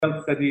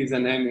Health Studies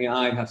and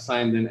MEI have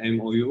signed an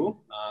MOU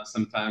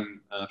sometime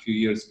a few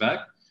years back.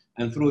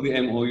 And through the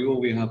MOU,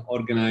 we have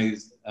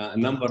organized a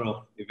number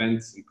of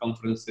events and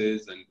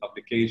conferences and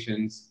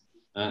publications,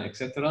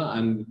 etc.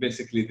 And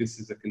basically, this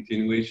is a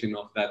continuation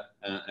of that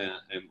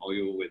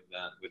MOU with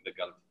the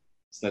Gulf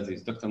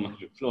Studies. Dr.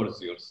 Mahjoub, floor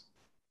is yours.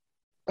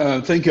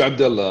 Thank you,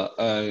 Abdullah.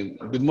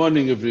 Good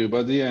morning,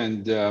 everybody,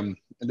 and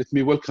let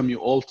me welcome you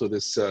all to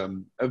this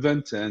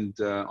event. And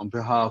on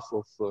behalf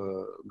of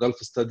Gulf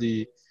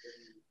Study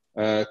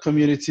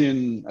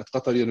community at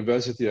Qatar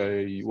University,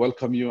 I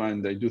welcome you,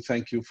 and I do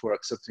thank you for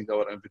accepting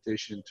our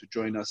invitation to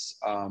join us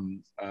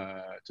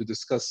to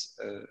discuss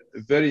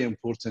a very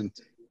important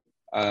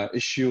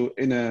issue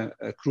in a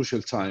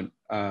crucial time.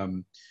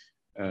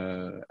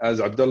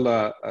 As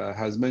Abdullah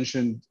has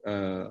mentioned,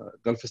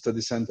 Gulf Study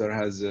Center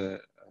has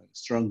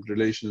strong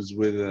relations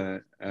with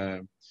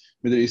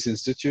Middle East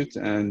Institute,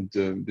 and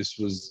this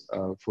was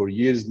for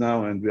years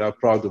now, and we are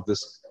proud of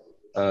this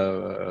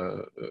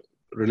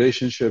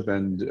relationship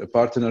and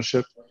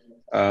partnership,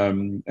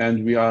 and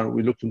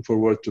we're looking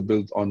forward to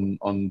build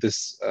on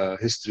this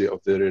history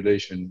of the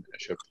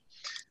relationship.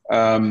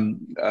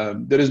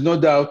 There is no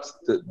doubt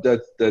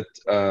that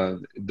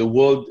the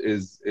world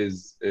is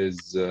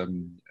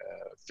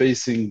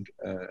facing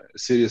a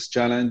serious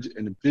challenge.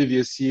 In the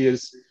previous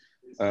years,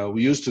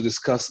 we used to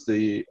discuss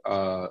the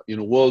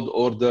world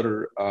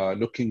order,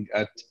 looking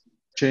at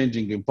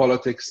changing in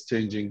politics,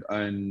 changing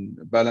in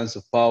balance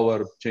of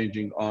power,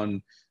 changing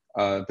on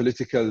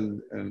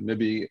political,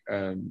 maybe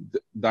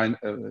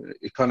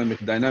economic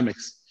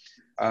dynamics.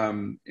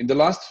 In the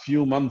last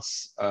few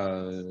months,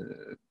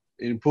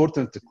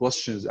 important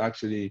questions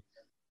actually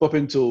pop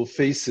into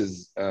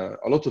faces, a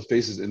lot of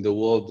faces in the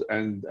world,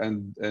 and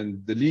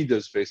the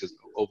leaders' faces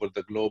over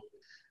the globe,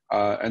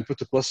 and put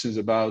the questions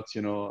about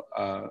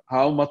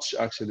how much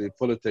actually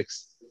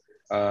politics,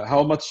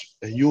 how much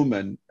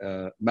human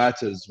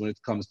matters when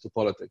it comes to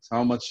politics,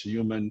 how much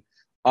human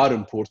are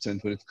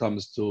important when it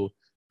comes to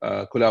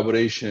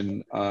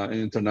collaboration in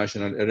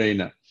international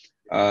arena.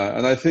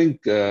 And I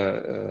think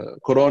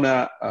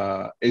Corona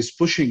is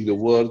pushing the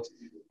world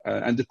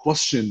and to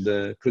question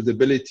the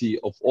credibility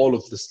of all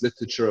of this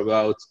literature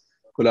about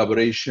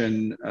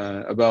collaboration,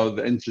 about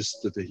the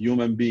interest of a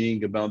human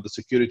being, about the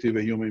security of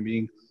a human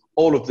being.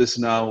 All of this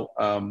now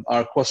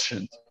are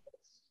questioned.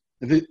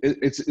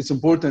 It's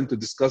important to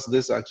discuss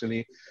this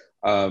actually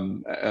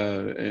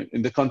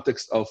in the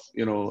context of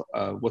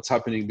what's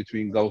happening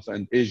between Gulf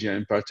and Asia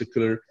in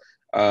particular,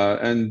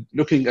 and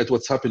looking at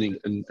what's happening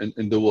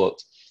in the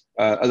world.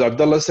 As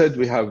Abdullah said,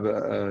 we have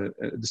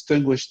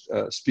distinguished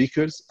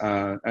speakers,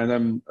 and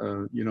I'm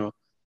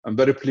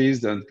very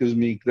pleased, and it gives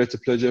me great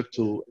pleasure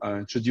to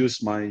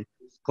introduce my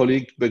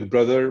colleague, big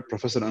brother,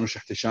 Professor Anoush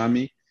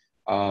Ihtishami.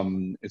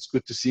 It's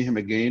good to see him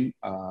again,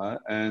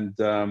 and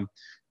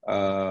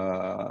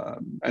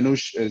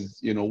Anoush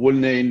is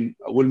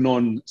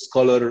well-known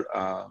scholar,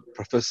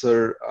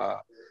 professor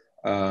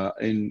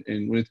in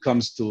when it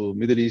comes to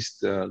Middle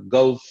East,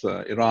 Gulf,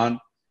 Iran.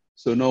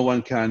 So no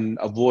one can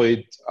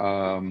avoid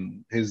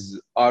his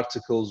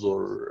articles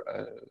or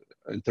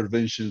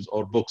interventions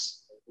or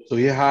books. So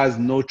he has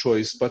no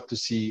choice but to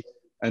see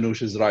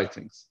Anoush's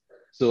writings.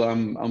 So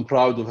I'm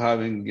proud of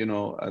having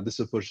this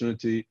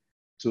opportunity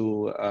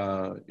to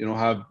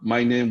have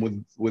my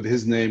name with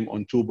his name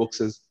on two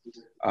boxes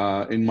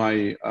in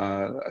my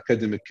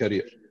academic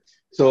career.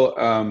 So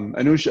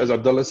Anoush, as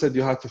Abdullah said,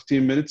 you have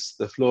 15 minutes.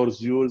 The floor is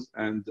yours,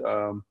 and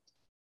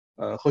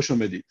Khoshu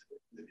Medid.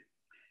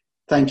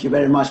 Thank you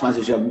very much,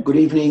 Mahjoub. Good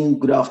evening,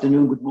 good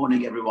afternoon, good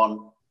morning,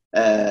 everyone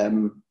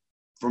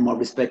from our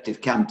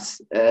respective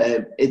camps.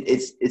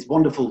 It's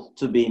wonderful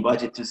to be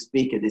invited to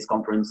speak at this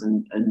conference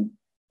and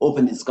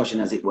open discussion,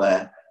 as it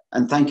were.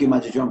 And thank you,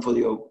 Mahjoub, for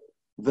your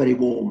very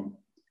warm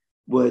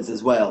words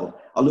as well.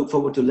 I look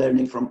forward to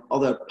learning from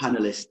other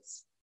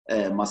panelists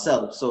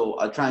myself. So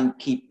I'll try and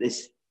keep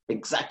this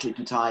exactly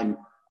to time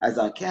as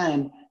I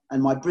can.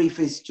 And my brief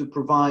is to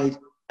provide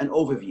an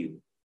overview.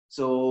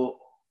 So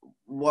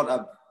what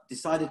I've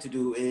decided to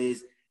do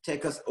is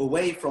take us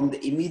away from the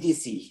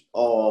immediacy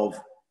of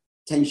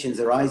tensions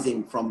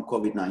arising from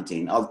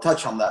COVID-19. I'll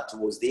touch on that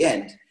towards the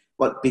end,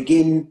 but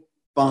begin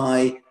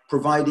by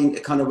providing a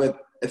kind of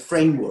a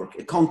framework,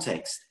 a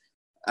context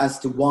as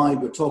to why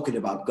we're talking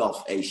about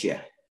Gulf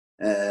Asia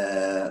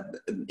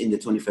in the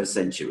 21st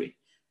century.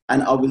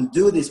 And I will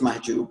do this,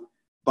 Mahjoub,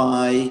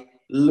 by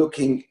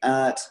looking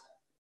at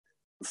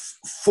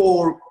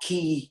four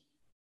key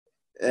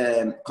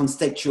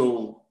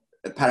contextual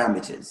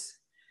parameters.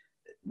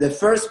 The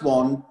first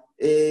one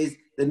is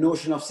the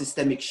notion of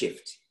systemic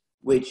shift,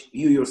 which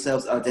you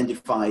yourselves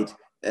identified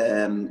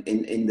in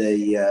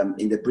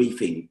the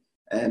briefing.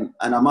 And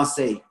I must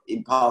say,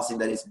 in passing,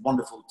 that it's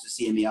wonderful to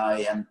see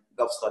MEI and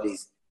Gulf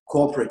Studies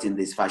cooperate in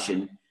this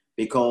fashion,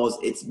 because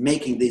it's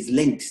making these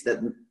links that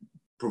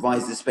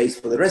provides the space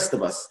for the rest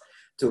of us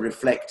to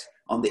reflect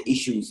on the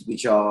issues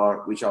which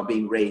are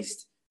being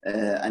raised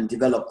and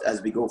developed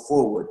as we go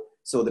forward.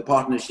 So the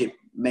partnership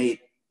may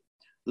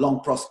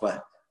long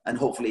prosper, and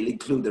hopefully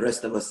include the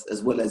rest of us,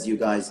 as well as you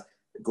guys,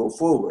 go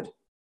forward.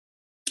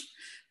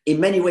 In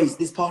many ways,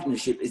 this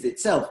partnership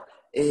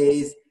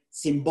is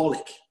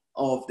symbolic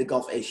of the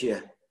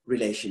Gulf-Asia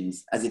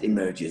relations as it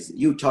emerges.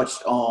 You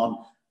touched on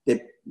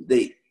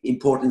the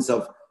importance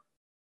of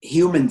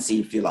humancy,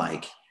 if you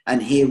like,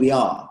 and here we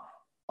are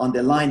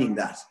underlining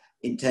that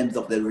in terms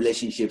of the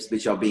relationships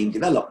which are being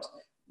developed.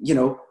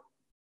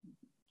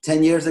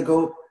 10 years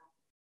ago,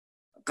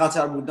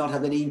 Qatar would not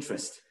have any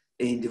interest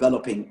in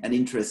developing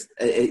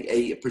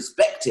a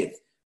perspective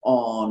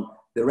on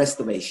the rest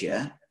of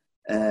Asia.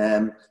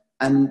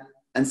 And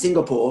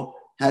Singapore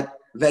had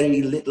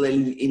very little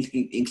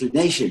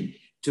inclination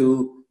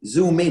to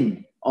zoom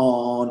in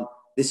on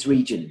this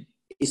region.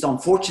 It's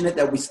unfortunate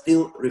that we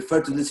still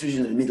refer to this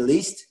region as the Middle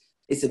East.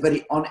 It's a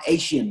very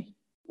un-Asian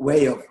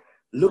way of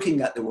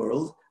looking at the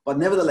world, but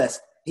nevertheless,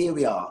 here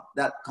we are.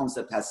 That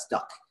concept has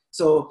stuck.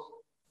 So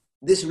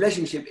this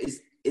relationship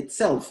is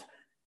itself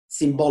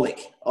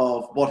symbolic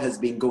of what has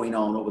been going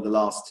on over the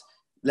last,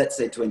 let's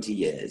say, 20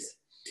 years.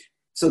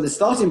 So the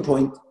starting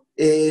point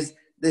is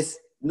this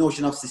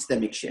notion of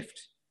systemic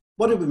shift.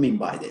 What do we mean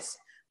by this?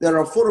 There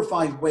are 4 or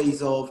 5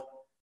 ways of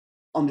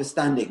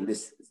understanding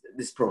this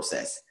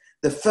process.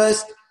 The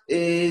first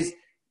is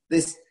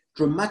this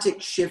dramatic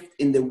shift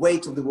in the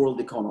weight of the world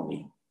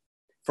economy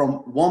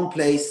from one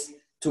place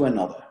to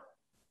another.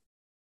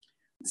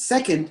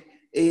 Second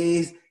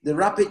is the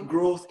rapid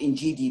growth in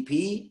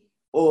GDP,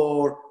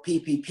 or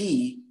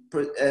PPP,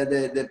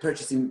 the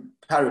purchasing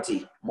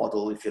parity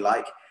model, if you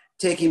like,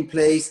 taking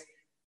place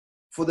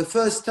for the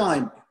first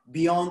time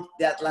beyond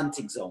the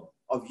Atlantic zone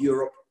of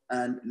Europe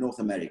and North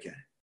America.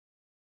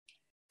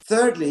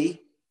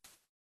 Thirdly,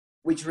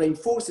 which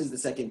reinforces the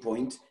second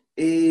point,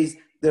 is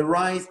the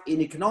rise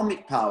in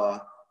economic power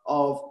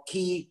of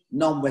key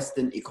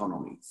non-Western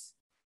economies.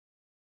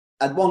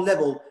 At one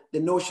level, the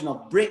notion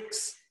of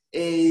BRICS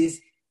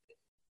is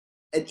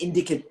an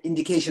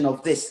indication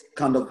of this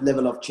kind of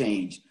level of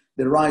change,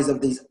 the rise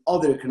of these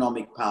other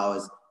economic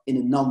powers in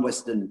a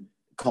non-Western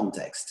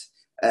context.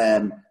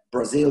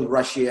 Brazil,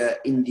 Russia,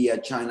 India,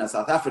 China,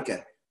 South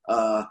Africa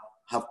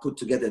have put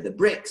together the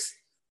BRICS.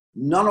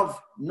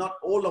 Not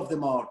all of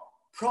them are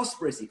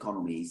prosperous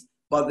economies,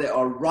 but they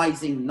are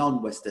rising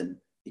non-Western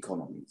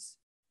economies.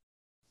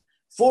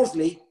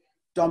 Fourthly,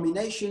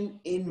 domination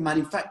in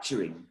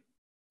manufacturing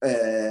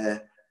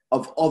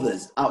of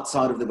others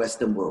outside of the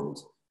Western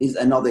world is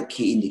another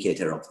key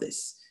indicator of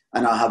this.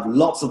 And I have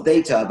lots of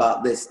data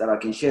about this that I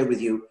can share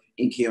with you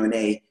in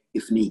Q&A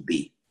if need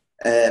be.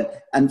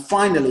 And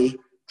finally,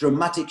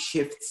 dramatic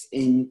shifts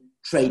in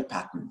trade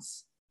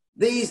patterns.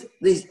 These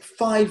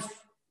 5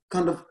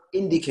 kind of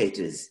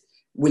indicators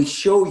will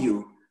show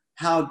you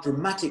how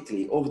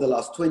dramatically over the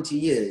last 20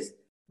 years,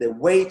 the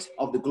weight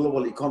of the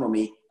global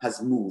economy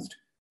has moved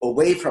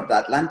away from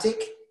the Atlantic,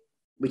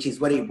 which is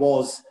where it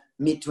was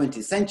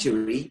mid-20th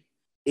century,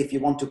 if you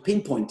want to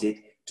pinpoint it,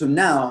 to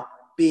now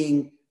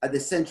being at the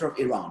center of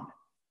Iran.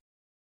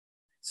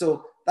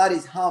 So that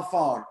is how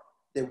far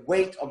the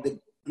weight of the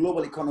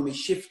global economy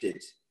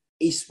shifted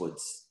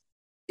eastwards,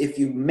 if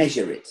you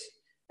measure it.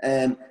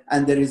 And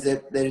there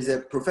is a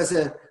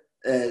Professor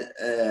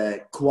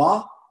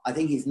Kwa, I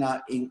think he's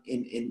now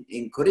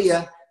in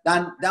Korea,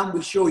 Dan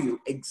will show you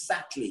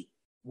exactly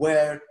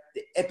where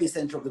the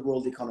epicenter of the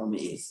world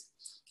economy is.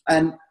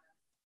 And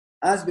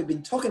as we've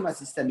been talking about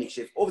systemic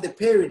shift, over the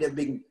period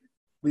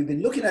we've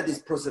been looking at this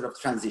process of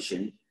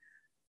transition,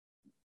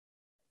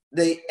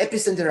 the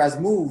epicenter has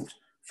moved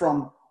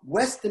from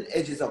western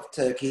edges of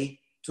Turkey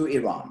to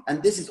Iran.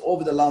 And this is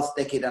over the last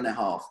decade and a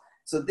half.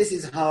 So this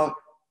is how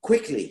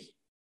quickly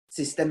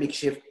systemic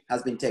shift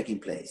has been taking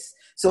place.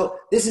 So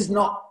this is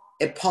not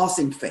a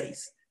passing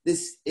phase.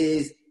 This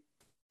is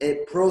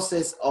a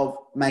process of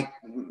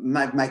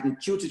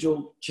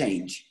magnitudinal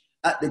change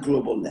at the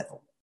global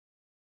level.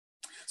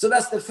 So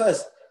that's the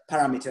first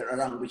parameter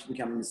around which we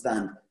can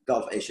understand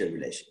Gulf-Asia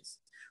relations.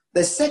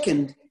 The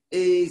second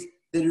is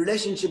the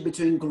relationship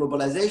between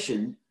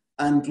globalization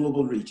and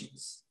global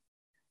regions.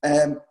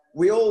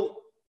 We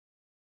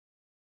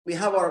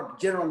have our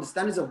general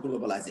understandings of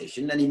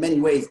globalization, and in many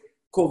ways,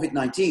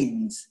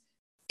 COVID-19's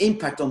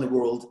impact on the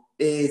world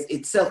is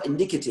itself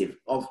indicative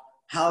of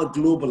how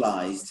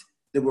globalized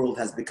the world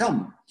has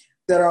become.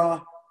 There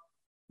are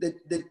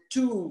the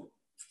 2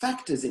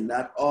 factors in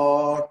that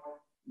are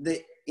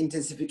the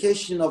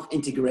intensification of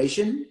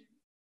integration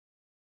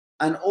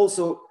and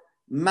also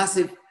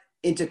massive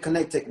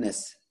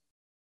interconnectedness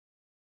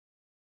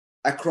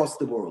across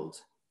the world.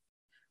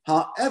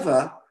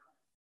 However,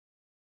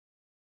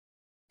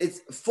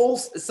 it's a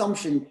false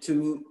assumption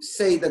to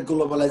say that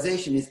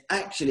globalization is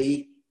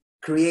actually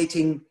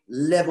creating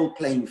level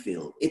playing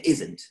field. It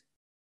isn't.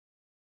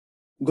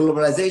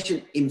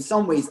 Globalization in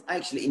some ways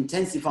actually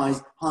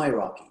intensifies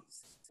hierarchies.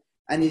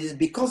 And it is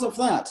because of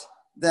that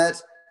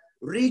that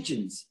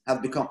regions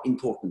have become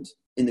important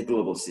in the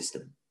global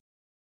system.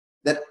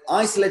 That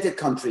isolated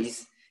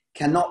countries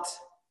cannot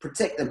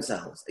protect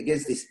themselves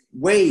against this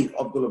wave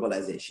of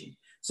globalization.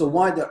 So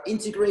while they're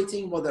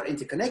integrating, while they're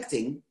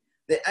interconnecting,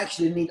 they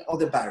actually need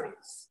other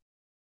barriers.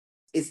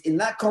 It's in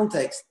that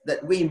context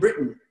that we in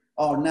Britain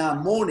are now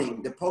mourning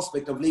the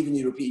prospect of leaving the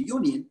European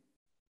Union,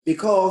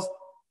 because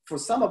for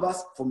some of us,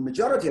 for the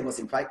majority of us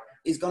in fact,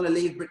 it's going to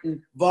leave Britain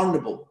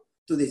vulnerable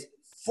to these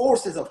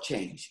forces of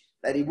change,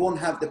 that it won't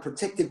have the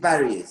protective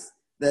barriers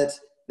that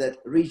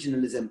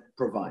regionalism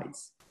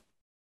provides.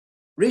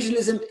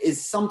 Regionalism is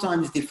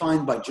sometimes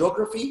defined by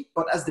geography,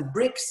 but as the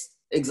BRICS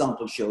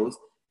example shows,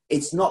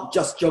 it's not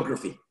just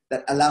geography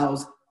that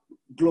allows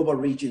global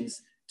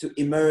regions to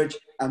emerge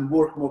and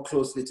work more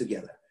closely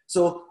together.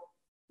 So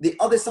the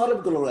other side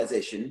of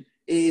globalization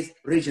is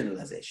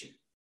regionalization,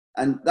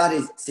 and that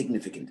is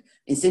significant.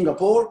 In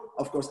Singapore,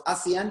 of course,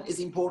 ASEAN is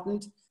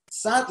important.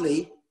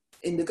 Sadly,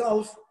 in the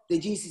Gulf, the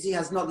GCC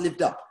has not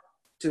lived up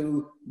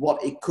to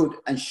what it could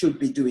and should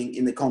be doing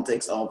in the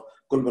context of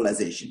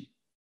globalization.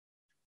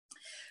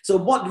 So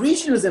what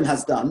regionalism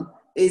has done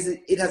is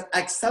it has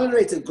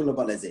accelerated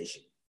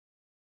globalization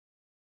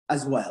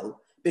as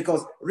well,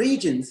 because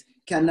regions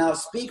can now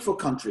speak for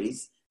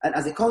countries, and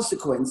as a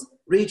consequence,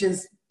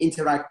 regions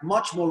interact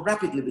much more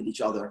rapidly with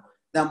each other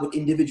than with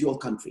individual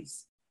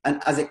countries.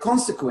 And as a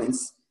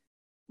consequence,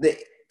 the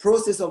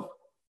process of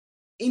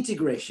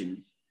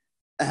integration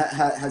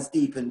has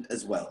deepened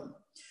as well,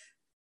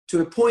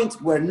 to a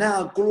point where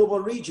now global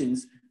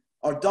regions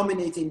are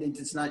dominating the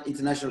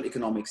international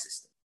economic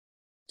system.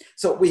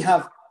 So we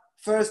have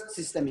first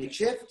systemic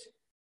shift,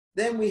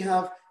 then we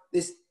have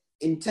this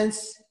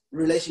intense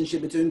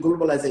relationship between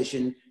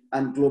globalization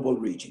and global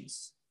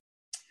regions.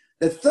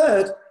 The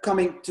third,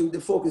 coming to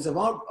the focus of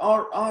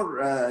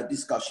our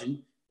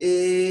discussion,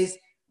 is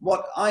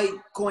what I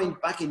coined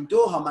back in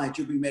Doha,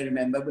 Mahjub, you may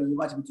remember, when you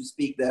invited me to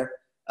speak there.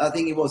 I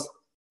think it was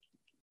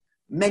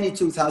many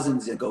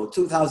 2000s ago,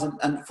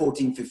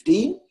 2014,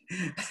 15,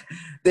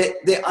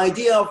 the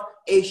idea of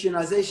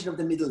Asianization of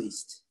the Middle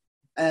East.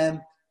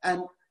 And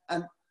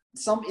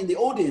some in the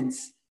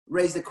audience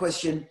raised the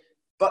question,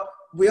 but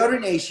we are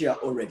in Asia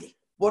already.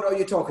 What are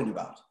you talking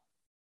about?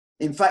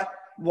 In fact,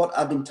 what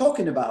I've been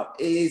talking about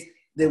is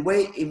the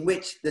way in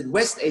which that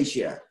West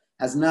Asia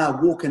has now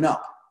woken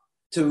up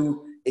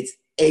to its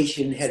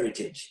Asian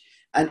heritage.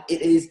 And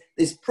it is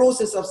this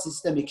process of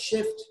systemic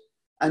shift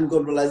and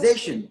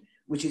globalization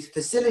which is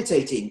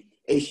facilitating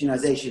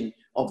Asianization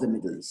of the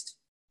Middle East.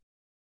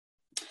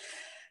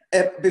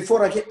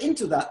 Before I get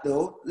into that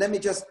though, let me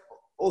just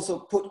also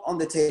put on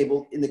the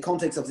table, in the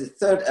context of the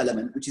third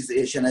element, which is the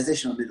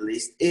Asianization of the Middle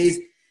East, is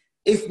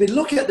if we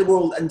look at the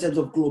world in terms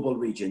of global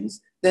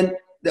regions, then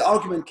the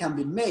argument can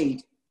be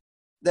made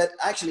that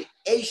actually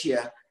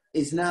Asia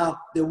is now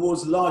the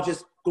world's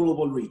largest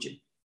global region.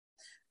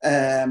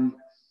 And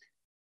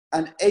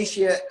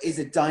Asia is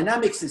a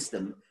dynamic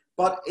system,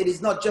 but it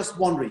is not just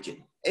one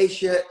region.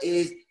 Asia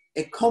is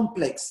a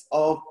complex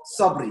of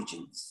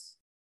sub-regions.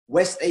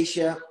 West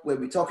Asia, where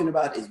we're talking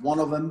about, is one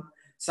of them.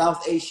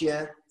 South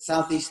Asia,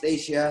 Southeast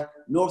Asia,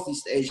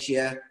 Northeast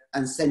Asia,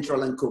 and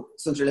Central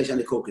Asia and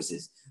the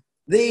Caucasus.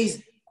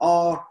 These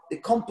are the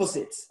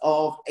composites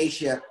of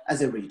Asia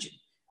as a region.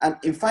 And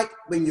in fact,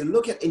 when you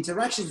look at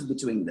interactions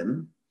between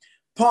them,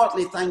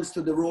 partly thanks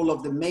to the role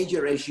of the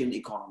major Asian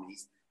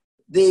economies,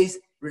 these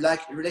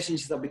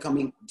relationships are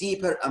becoming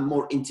deeper and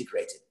more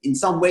integrated. In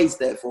some ways,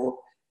 therefore,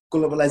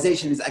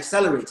 globalization is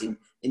accelerating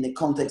in the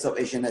context of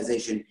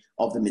Asianization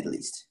of the Middle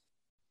East.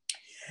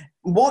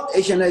 What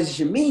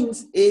Asianization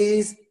means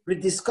is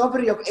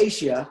rediscovery of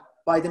Asia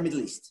by the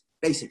Middle East,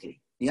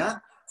 basically. Yeah.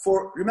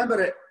 For,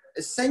 remember,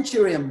 a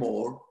century and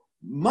more,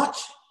 much,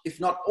 if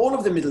not all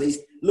of the Middle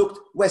East looked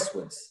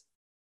westwards.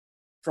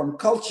 From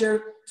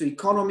culture to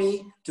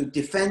economy to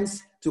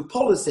defense to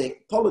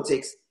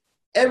politics,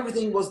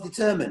 everything was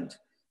determined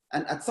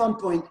and at some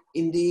point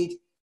indeed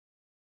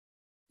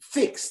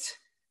fixed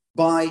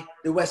by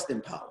the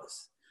Western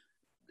powers.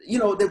 You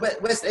know, the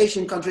West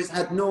Asian countries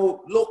had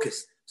no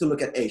locus to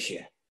look at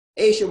Asia.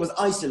 Asia was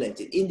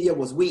isolated. India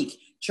was weak.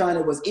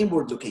 China was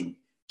inward looking.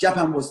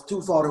 Japan was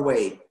too far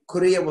away.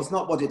 Korea was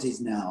not what it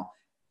is now.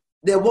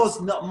 There was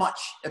not much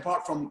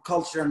apart from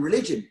culture and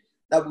religion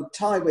that would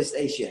tie West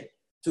Asia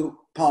to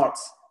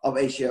parts of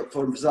Asia,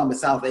 for example,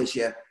 South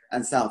Asia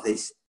and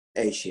Southeast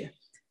Asia.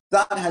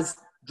 That has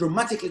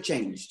dramatically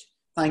changed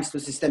thanks to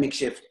systemic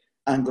shift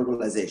and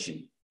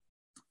globalization.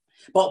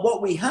 But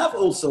what we have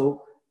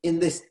also in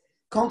this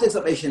context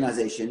of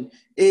Asianization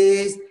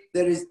is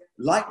there is,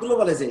 like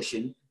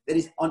globalization, there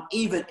is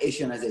uneven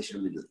Asianization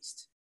of the Middle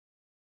East.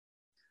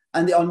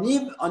 And the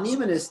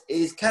unevenness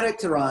is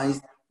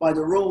characterized by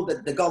the role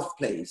that the Gulf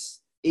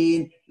plays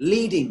in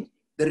leading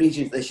the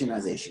region's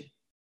Asianization.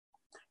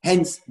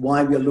 Hence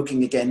why we are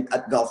looking again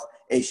at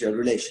Gulf-Asia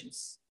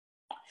relations.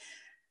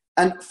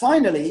 And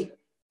finally,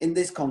 in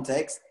this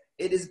context,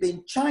 it has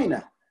been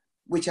China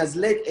which has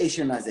led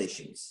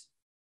Asianizations.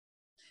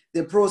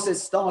 The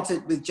process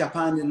started with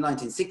Japan in the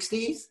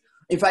 1960s.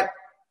 In fact,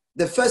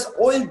 the first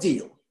oil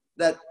deal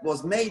that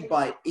was made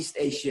by East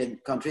Asian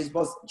countries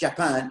was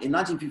Japan in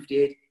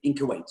 1958 in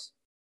Kuwait.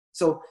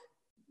 So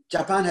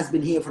Japan has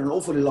been here for an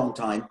awfully long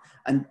time,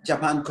 and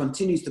Japan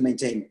continues to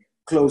maintain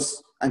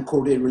close and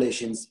cordial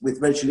relations with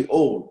virtually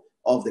all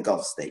of the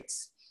Gulf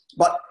states.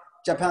 But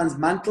Japan's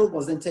mantle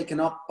was then taken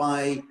up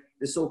by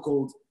the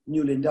so-called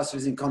newly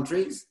industrializing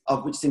countries,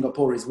 of which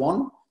Singapore is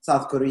one,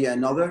 South Korea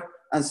another,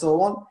 and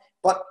so on.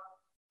 But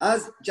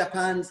as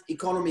Japan's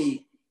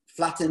economy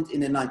flattened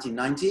in the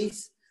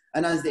 1990s,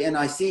 and as the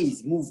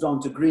NICs moved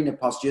on to greener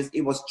pastures,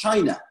 it was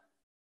China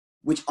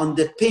which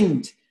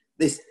underpinned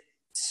this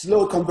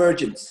slow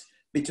convergence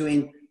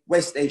between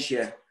West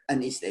Asia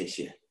and East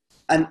Asia.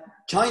 And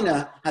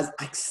China has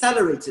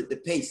accelerated the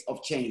pace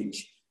of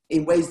change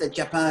in ways that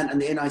Japan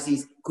and the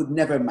NICs could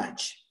never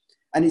match.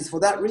 And it's for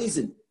that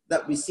reason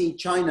that we see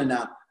China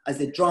now as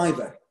the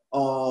driver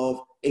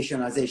of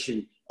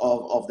Asianization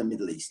of the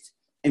Middle East.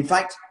 In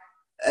fact,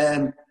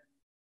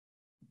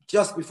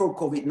 just before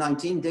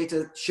COVID-19,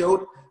 data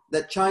showed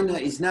that China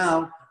is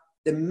now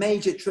the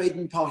major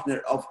trading partner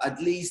of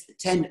at least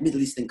 10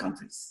 Middle Eastern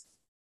countries.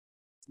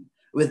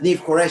 With Niv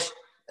Quresh,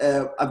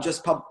 I've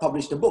just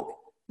published a book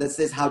that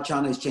says how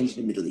China has changed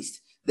the Middle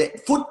East. The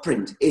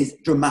footprint is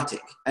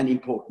dramatic and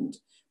important,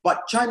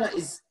 but China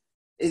is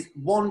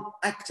one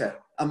actor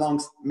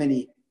amongst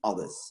many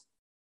others.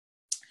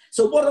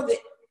 So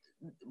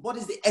what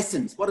is the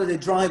essence? What are the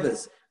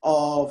drivers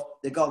of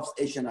the Gulf's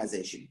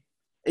Asianization?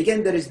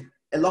 Again, there is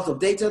a lot of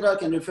data that I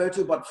can refer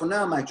to, but for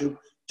now, Mahjoub,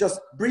 just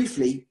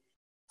briefly,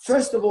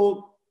 first of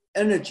all,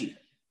 energy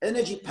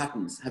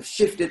patterns have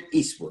shifted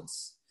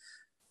eastwards.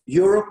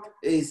 Europe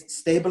is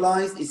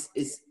stabilized,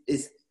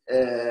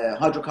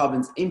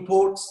 hydrocarbons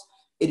imports.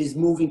 It is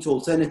moving to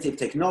alternative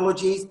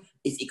technologies.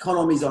 Its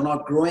economies are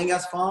not growing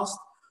as fast.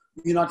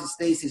 The United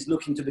States is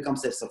looking to become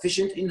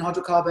self-sufficient in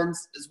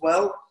hydrocarbons as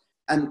well.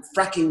 And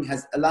fracking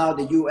has allowed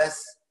the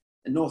US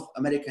and North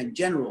America in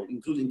general,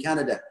 including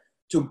Canada,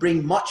 to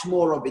bring much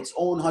more of its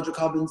own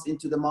hydrocarbons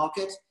into the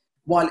market.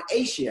 While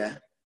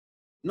Asia,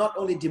 not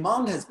only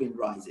demand has been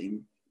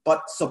rising,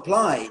 but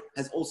supply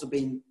has also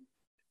been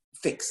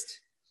fixed.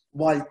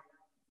 While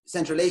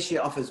Central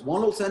Asia offers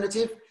one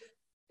alternative,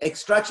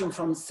 extraction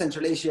from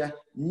Central Asia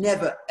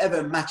never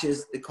ever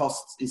matches the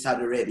costs in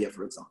Saudi Arabia,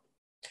 for example.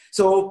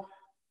 So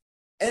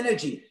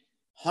energy,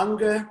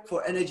 hunger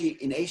for energy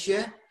in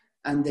Asia,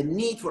 and the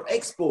need for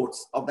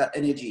exports of that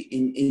energy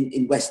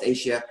in West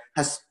Asia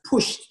has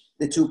pushed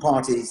the two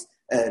parties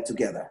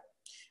together.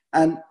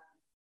 And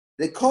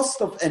the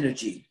cost of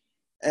energy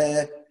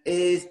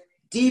is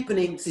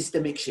deepening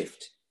systemic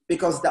shift,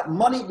 because that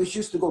money which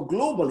used to go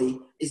globally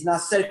is now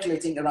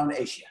circulating around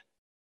Asia.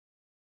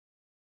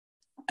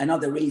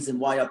 Another reason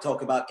why I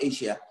talk about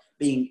Asia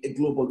being a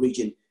global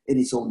region in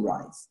its own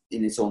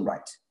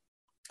right.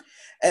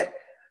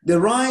 The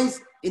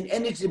rise in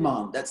energy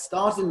demand that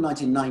started in the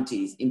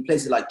 1990s in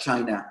places like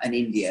China and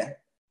India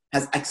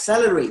has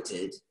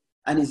accelerated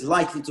and is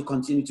likely to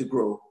continue to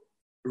grow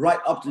right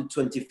up to the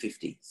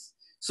 2050s.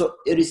 So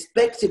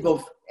irrespective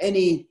of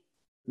any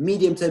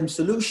medium-term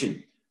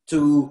solution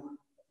to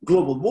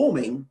global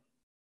warming,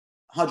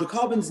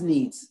 hydrocarbons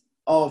needs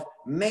of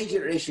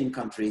major Asian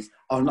countries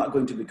are not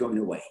going to be going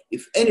away.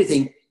 If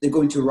anything, they're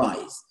going to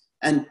rise.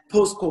 And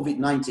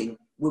post-COVID-19,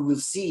 we will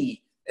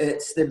see a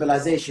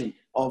stabilization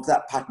of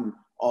that pattern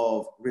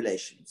of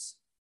relations.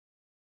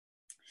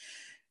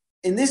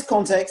 In this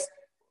context,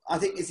 I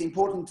think it's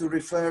important to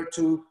refer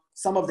to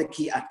some of the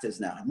key actors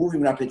now,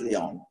 moving rapidly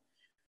on.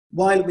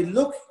 While we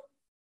look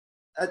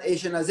at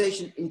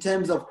Asianization in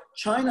terms of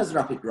China's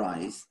rapid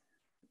rise,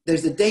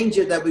 there's a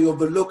danger that we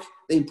overlook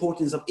the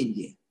importance of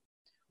India.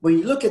 When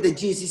you look at the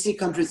GCC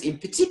countries in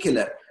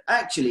particular,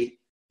 actually,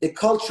 the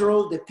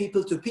cultural, the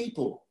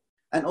people-to-people,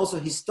 and also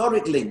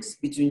historic links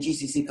between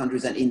GCC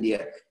countries and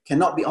India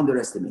cannot be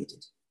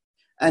underestimated.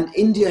 And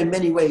India, in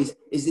many ways,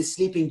 is this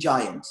sleeping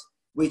giant,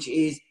 which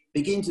is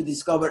beginning to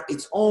discover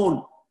its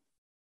own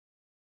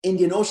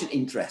Indian Ocean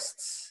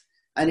interests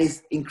and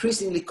is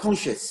increasingly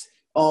conscious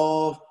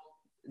of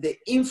the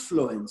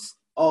influence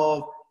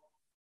of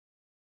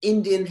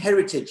Indian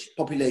heritage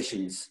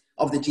populations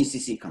of the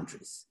GCC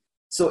countries.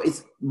 So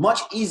it's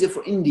much easier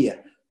for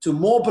India to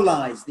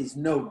mobilize these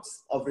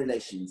nodes of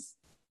relations,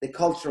 the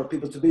cultural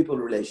people-to-people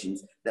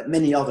relations, that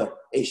many other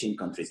Asian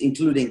countries,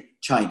 including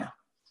China.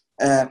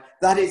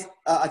 That is,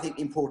 I think,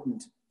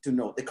 important to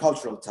note, the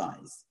cultural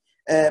ties.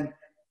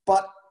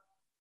 But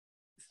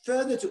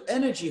further to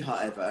energy,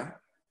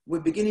 however, we're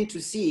beginning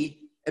to see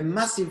a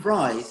massive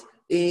rise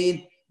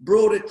in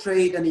broader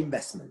trade and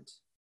investment.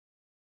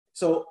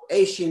 So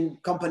Asian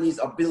companies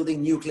are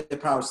building nuclear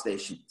power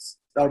stations,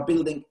 they are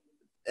building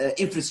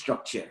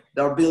infrastructure,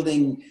 they are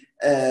building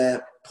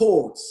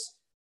ports.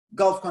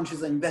 Gulf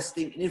countries are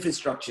investing in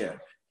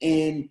infrastructure,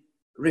 in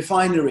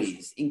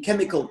refineries, in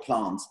chemical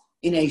plants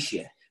in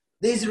Asia.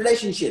 These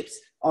relationships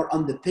are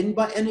underpinned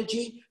by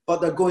energy,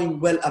 but they're going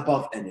well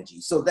above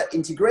energy. So that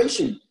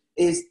integration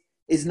is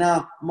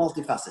now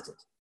multifaceted.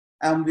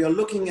 And we are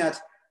looking at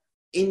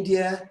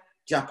India,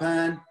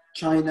 Japan,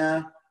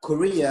 China,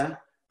 Korea,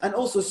 and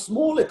also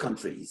smaller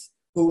countries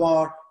who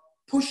are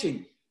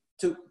pushing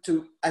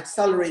to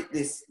accelerate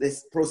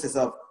this process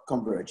of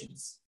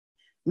convergence.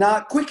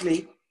 Now,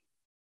 quickly,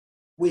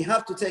 we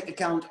have to take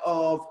account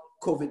of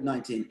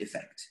COVID-19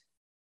 effect,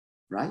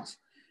 right?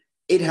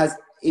 It has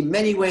in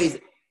many ways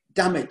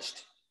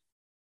damaged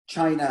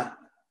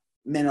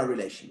China-MENA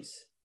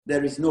relations.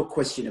 There is no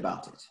question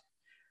about it.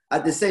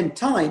 At the same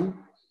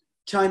time,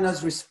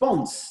 China's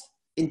response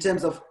in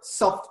terms of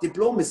soft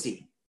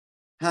diplomacy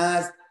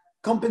has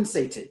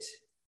compensated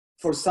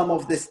for some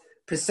of this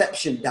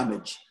perception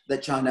damage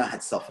that China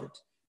had suffered.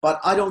 But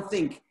I don't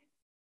think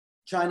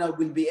China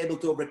will be able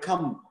to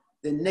overcome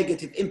the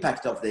negative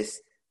impact of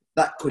this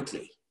that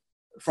quickly.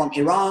 From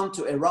Iran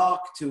to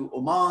Iraq to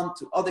Oman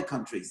to other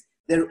countries,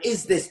 there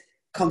is this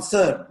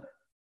concern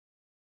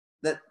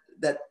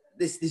that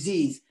this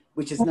disease,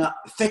 which has now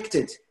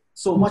affected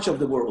so much of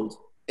the world,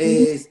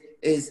 is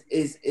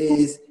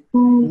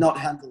not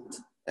handled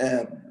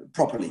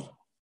properly.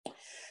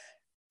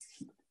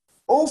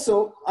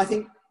 Also, I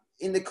think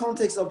in the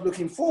context of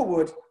looking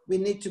forward, we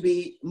need to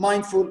be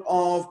mindful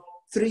of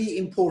three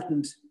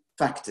important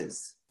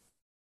factors: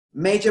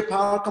 major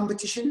power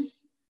competition,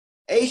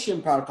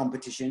 Asian power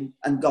competition,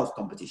 and Gulf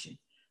competition.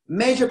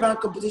 Major power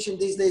competition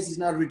these days is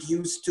now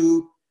reduced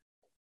to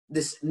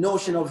this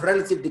notion of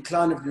relative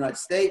decline of the United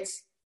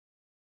States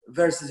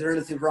versus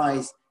relative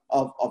rise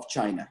of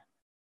China.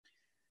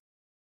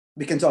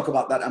 We can talk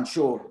about that, I'm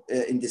sure,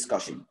 in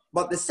discussion.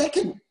 But the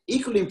second,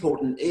 equally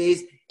important,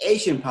 is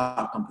Asian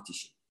power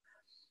competition.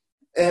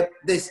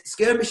 There's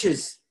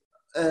skirmishes,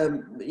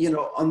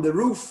 on the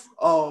roof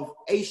of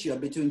Asia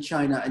between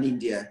China and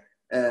India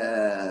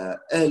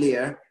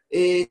earlier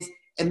is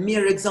a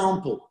mere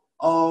example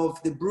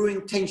of the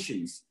brewing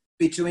tensions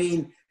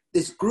between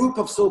this group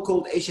of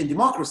so-called Asian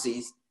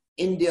democracies,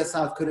 India,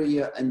 South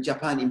Korea, and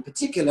Japan in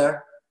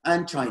particular,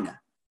 and China,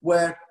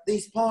 where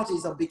these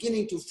parties are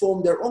beginning to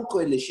form their own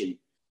coalition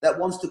that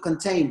wants to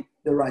contain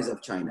the rise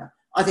of China.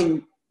 I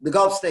think the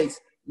Gulf states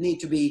need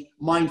to be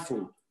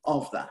mindful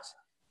of that.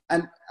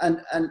 And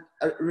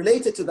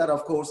related to that,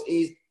 of course,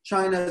 is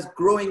China's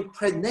growing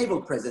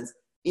naval presence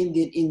in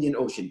the Indian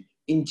Ocean,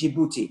 in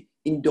Djibouti,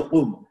 in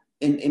Dohum,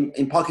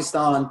 in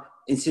Pakistan,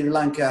 in Sri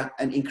Lanka,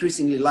 and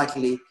increasingly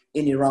likely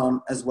in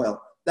Iran as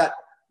well. That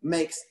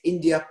makes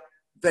India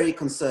very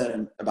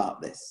concerned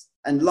about this.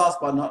 And last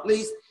but not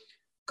least,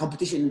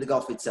 competition in the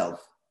Gulf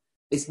itself.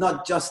 It's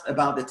not just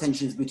about the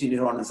tensions between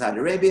Iran and Saudi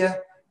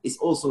Arabia, it's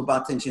also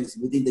about tensions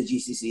within the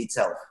GCC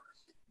itself.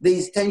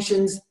 These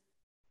tensions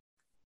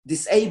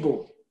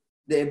disable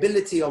the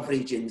ability of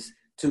regions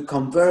to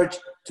converge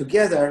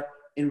together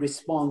in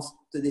response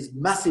to these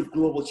massive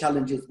global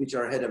challenges which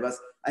are ahead of us,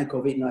 and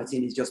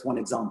COVID-19 is just one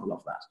example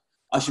of that.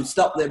 I should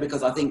stop there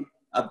because I think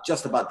I've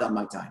just about done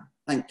my time.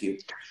 Thank you.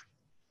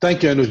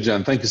 Thank you, Anush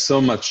Jan. Thank you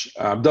so much.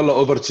 Abdullah,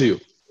 over to you.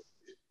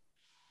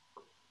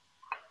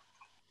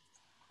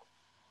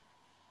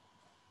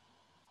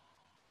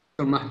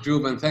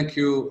 Mahjoub, and thank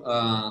you,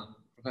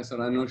 Professor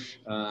Anush,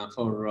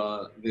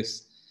 for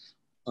this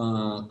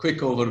quick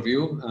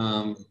overview.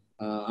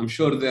 I'm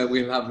sure that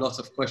we'll have lots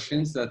of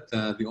questions that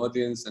the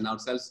audience and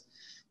ourselves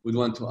would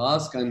want to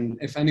ask. And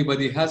if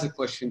anybody has a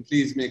question,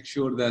 please make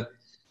sure that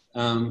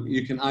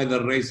you can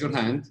either raise your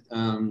hand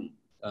in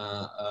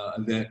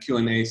the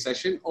Q&A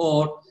session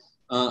or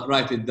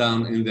write it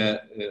down in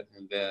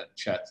the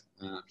chat,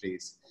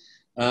 please.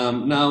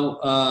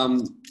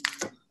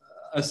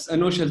 As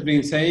Anush has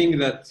been saying,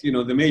 that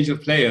the major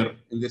player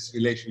in this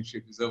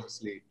relationship is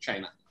obviously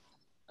China.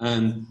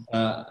 And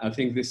I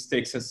think this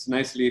takes us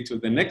nicely to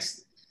the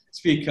next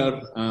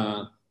speaker,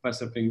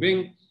 Professor Ping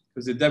Bing,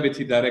 who's the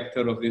Deputy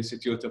Director of the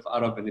Institute of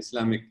Arab and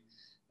Islamic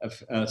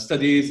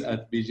Studies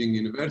at Beijing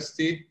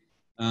University,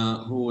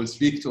 who will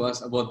speak to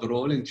us about the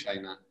role in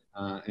China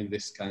in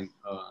this kind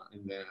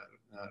in the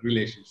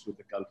relations with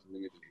the Gulf and the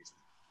Middle East.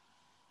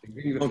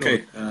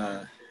 Okay,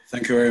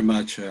 thank you very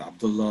much,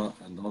 Abdullah,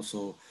 and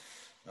also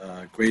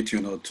great,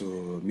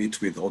 to meet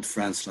with old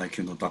friends like,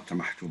 Dr.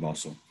 Mahjoub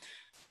also.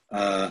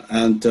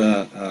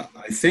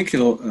 I think,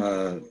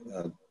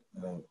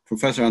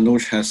 Professor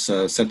Anush has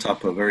set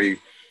up a very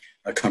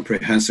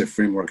comprehensive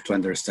framework to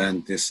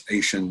understand this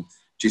Asian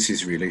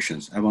GCC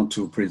relations. I want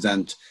to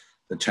present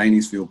the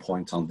Chinese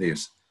viewpoint on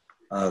this.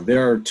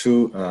 There are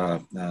two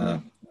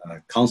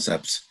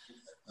concepts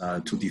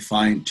to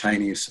define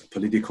Chinese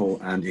political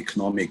and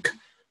economic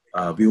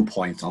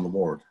viewpoints on the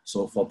world.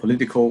 So for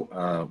political,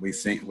 we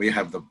think we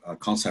have the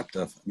concept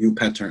of new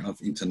pattern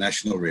of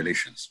international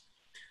relations.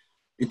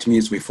 It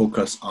means we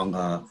focus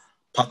on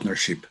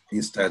partnership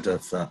instead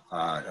of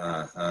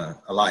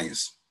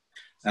alliance.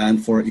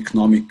 And for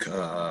economic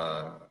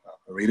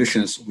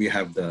relations, we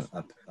have the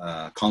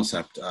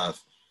concept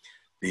of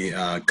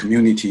the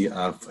community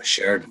of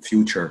shared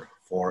future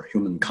for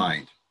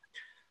humankind.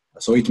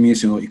 So it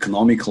means,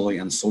 economically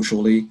and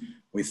socially,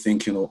 we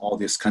think, all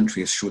these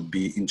countries should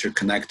be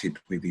interconnected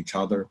with each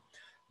other.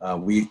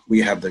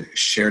 We have the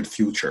shared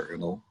future,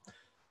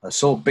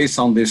 So based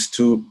on these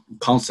two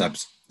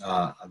concepts,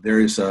 there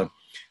is a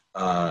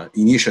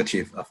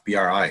initiative of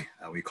BRI.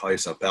 We call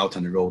it a Belt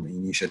and Road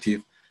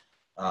Initiative.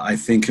 I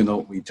think,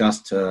 we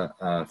just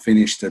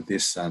finished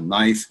this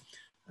ninth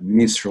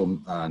ministerial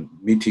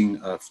meeting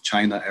of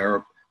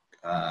China-Arab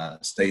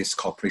States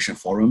Cooperation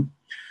Forum.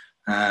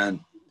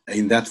 And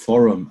in that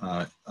forum,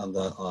 on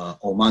the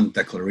Amman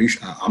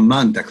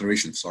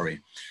Declaration,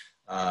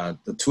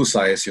 the two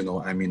sides,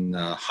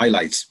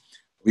 highlights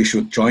we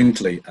should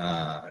jointly,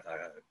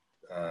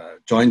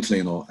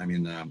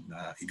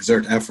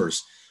 exert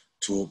efforts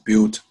to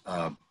build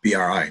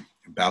BRI,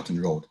 Belt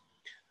and Road.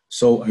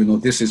 So,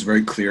 this is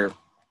very clear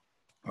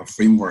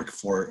framework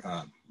for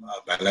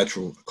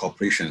bilateral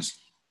cooperations.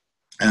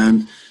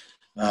 And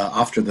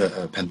after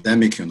the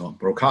pandemic,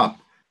 broke up,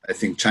 I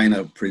think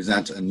China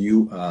presents a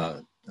new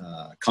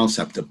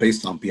concept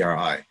based on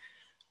BRI.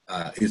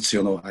 It's,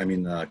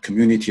 a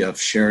community of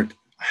shared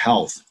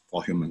health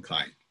for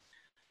humankind.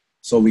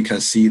 So we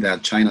can see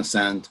that China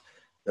sent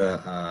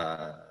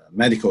the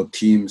medical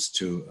teams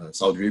to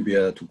Saudi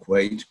Arabia, to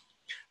Kuwait.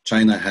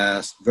 China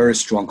has very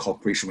strong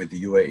cooperation with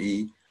the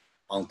UAE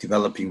on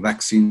developing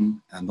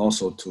vaccine, and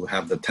also to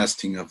have the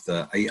testing of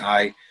the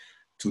AI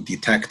to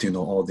detect,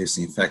 all these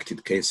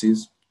infected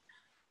cases.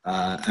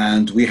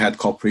 And we had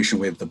cooperation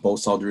with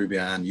both Saudi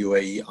Arabia and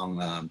UAE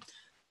on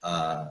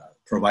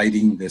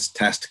providing these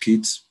test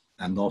kits,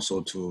 and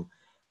also to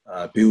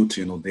build,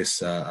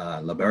 these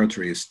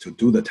laboratories to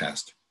do the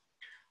test.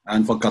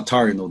 And for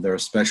Qatar, there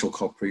is special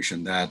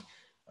cooperation that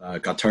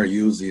Qatar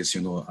uses,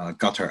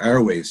 Qatar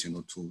Airways,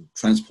 to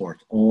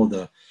transport all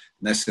the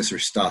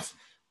necessary stuff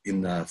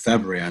in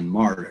February and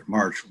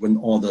March, when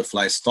all the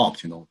flights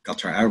stopped.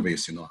 Qatar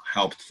Airways,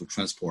 helped to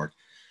transport.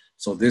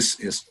 So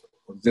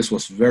this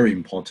was very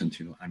important.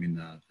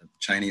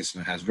 Chinese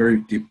has very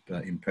deep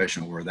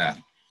impression over that.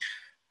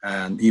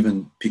 And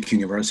even Peking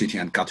University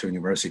and Qatar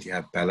University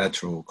have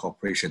bilateral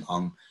cooperation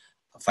on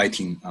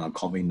fighting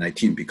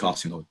COVID-19,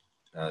 because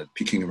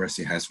Peking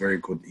University has very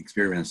good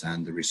experience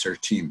and the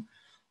research team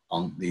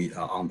on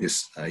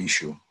this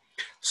issue.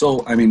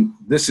 So,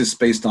 this is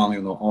based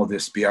on, all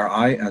this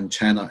BRI and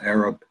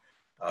China-Arab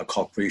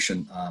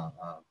cooperation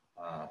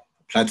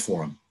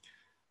platform.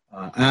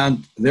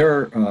 And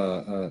there,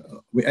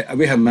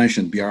 we have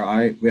mentioned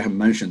BRI, we have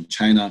mentioned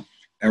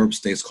China-Arab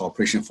States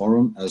Cooperation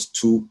Forum as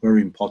two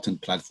very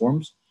important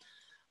platforms.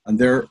 And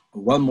there,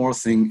 one more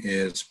thing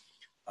is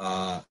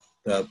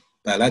the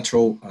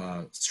bilateral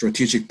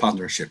strategic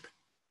partnership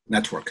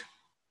network.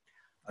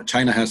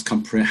 China has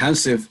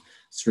comprehensive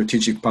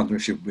strategic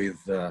partnership with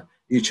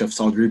each of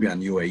Saudi Arabia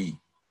and UAE.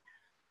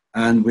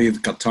 And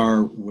with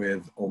Qatar,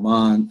 with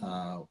Oman,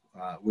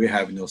 we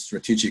have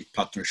strategic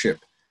partnership.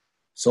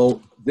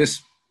 So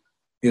this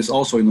is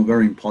also a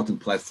very important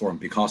platform,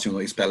 because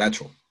it's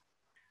bilateral.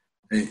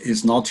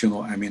 It's not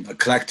a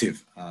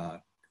collective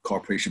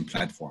cooperation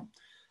platform.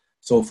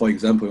 So for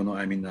example,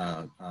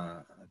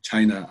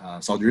 China,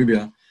 Saudi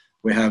Arabia,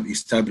 we have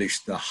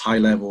established the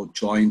high-level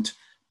joint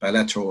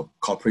bilateral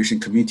cooperation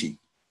committee.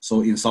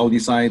 So in Saudi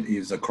side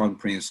is the Crown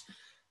Prince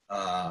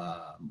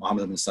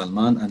Mohammed bin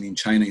Salman, and in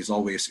China is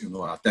always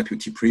a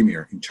deputy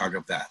premier in charge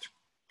of that.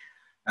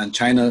 And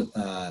China,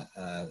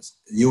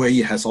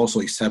 UAE has also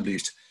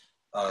established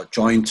a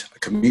joint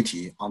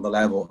committee on the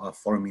level of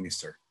foreign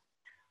minister.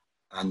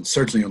 And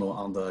certainly,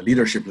 on the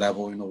leadership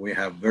level, we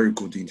have very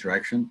good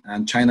interaction.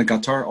 And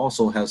China-Qatar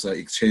also has an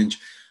exchange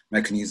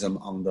mechanism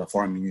on the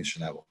foreign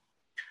minister level.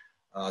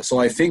 So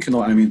I think,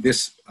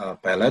 this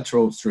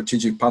bilateral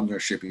strategic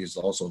partnership is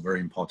also a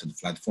very important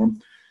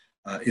platform.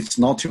 It's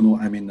not,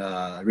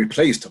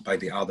 replaced by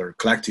the other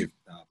collective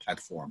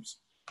platforms.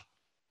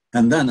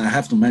 And then I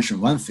have to mention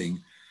one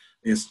thing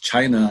is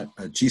China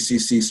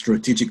GCC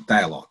strategic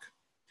dialogue.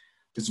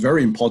 It's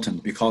very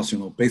important because,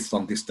 based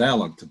on this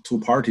dialogue, the two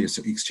parties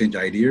exchange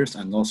ideas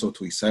and also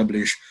to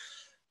establish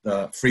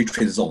the free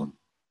trade zone.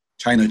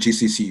 China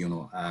GCC,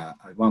 I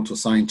want to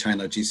sign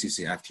China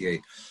GCC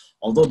FTA.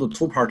 Although the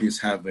two parties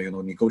have,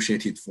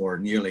 negotiated for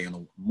nearly,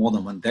 more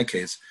than 1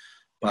 decade,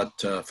 but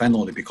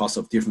finally, because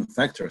of different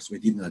factors, we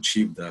didn't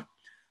achieve the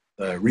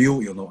real,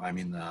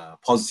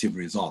 positive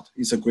result.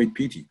 It's a great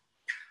pity.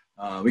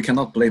 We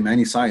cannot blame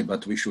any side,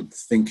 but we should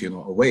think, a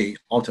way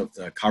out of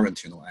the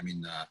current,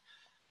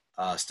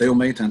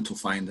 stalemate, and to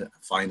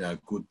find a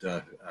good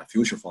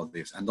future for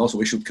this. And also,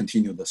 we should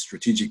continue the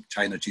strategic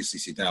China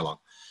GCC dialogue.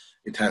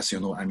 It has,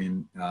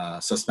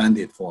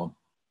 suspended for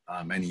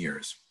many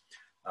years.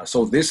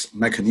 So this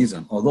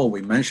mechanism, although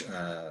we mentioned,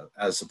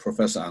 as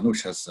Professor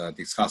Anush has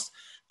discussed,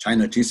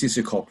 China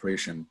GCC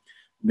cooperation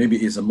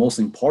maybe is the most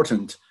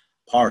important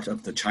part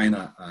of the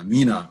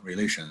China-MENA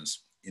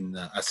relations,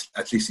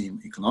 at least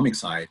in economic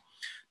side,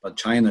 but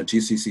China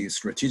GCC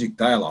strategic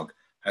dialogue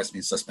has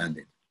been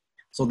suspended.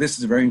 So this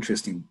is very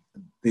interesting.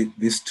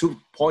 These 2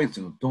 points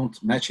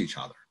don't match each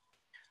other.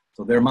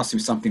 So there must be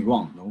something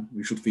wrong.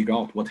 We should figure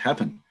out what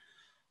happened.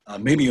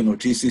 Maybe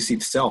GCC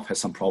itself has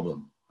some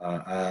problem.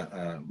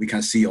 We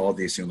can see all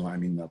this,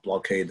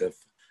 blockade of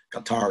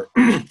Qatar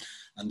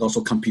and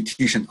also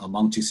competition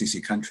among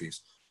GCC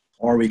countries.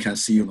 Or we can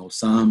see,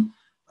 some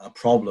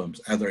problems,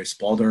 either it's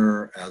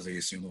border, as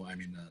is,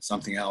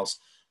 something else,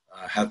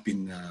 have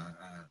been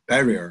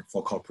barrier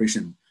for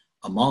cooperation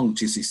among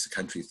GCC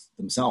countries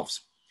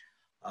themselves.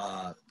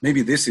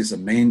 Maybe this is the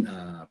main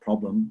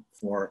problem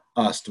for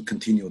us to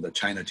continue the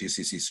China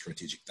GCC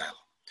strategic dialogue.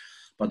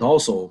 But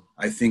also,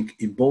 I think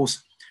in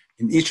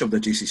each of the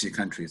GCC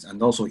countries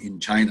and also in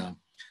China,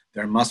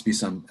 there must be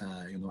some,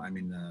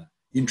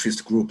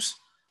 interest groups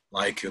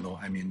like,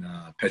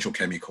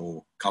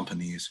 petrochemical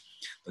companies,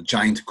 the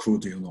giant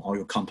crude,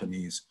 oil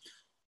companies,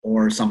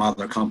 or some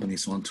other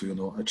companies want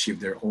to, achieve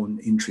their own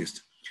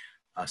interest.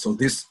 So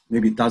this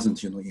maybe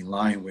doesn't, in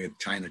line with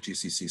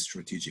China-GCC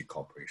strategic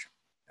cooperation.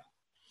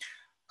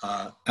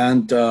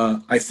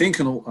 I think,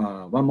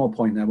 one more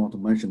point I want to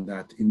mention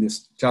that in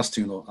this just,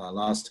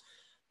 last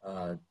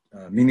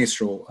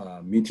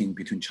ministerial meeting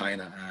between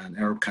China and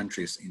Arab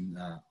countries in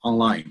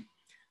online,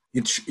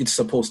 it's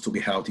supposed to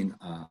be held in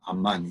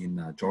Amman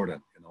in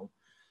Jordan,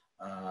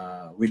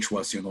 which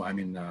was,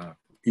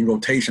 in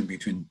rotation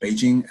between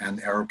Beijing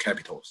and Arab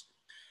capitals.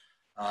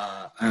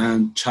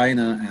 And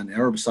China and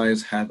Arab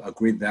sides have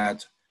agreed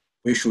that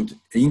we should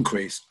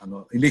increase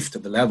and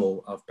lift the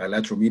level of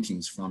bilateral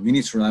meetings from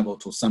ministry level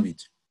to summit.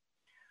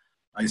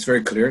 It's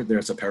very clear,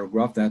 there's a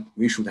paragraph that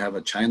we should have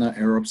a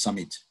China-Arab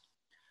summit,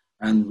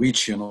 and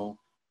which,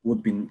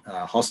 would be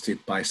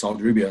hosted by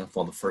Saudi Arabia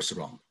for the first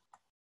round.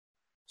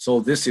 So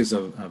this is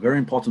a very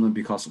important one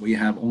because we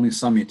have only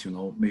summit,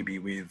 maybe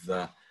with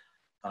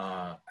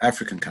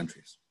African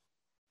countries.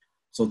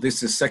 So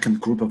this is second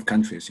group of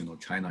countries,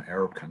 China,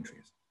 Arab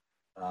countries.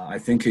 I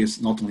think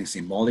it's not only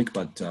symbolic,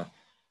 but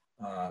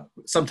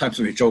sometimes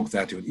we joke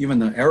that even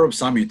the Arab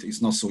summit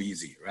is not so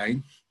easy, right?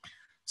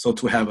 So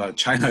to have a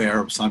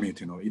China-Arab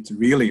summit, it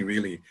really,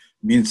 really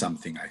means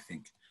something, I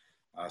think.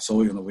 So,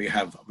 we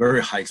have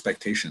very high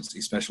expectations,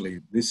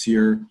 especially this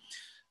year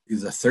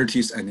is the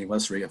 30th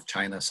anniversary of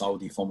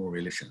China-Saudi formal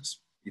relations.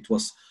 It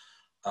was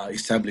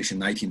established in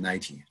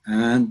 1990.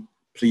 And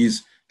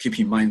please keep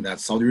in mind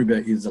that Saudi Arabia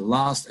is the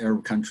last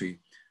Arab country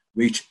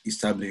which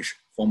established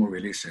formal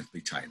relations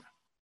with China.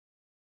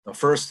 The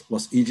first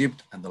was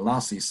Egypt and the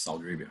last is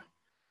Saudi Arabia.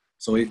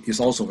 So it is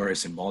also very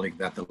symbolic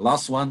that the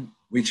last one,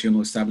 which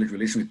established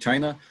relations with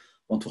China,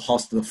 want to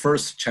host the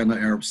first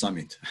China-Arab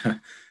summit.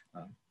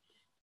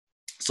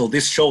 So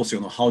this shows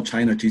how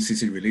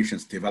China-GCC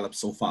relations develop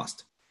so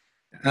fast.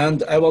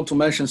 And I want to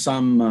mention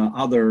some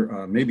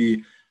other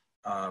maybe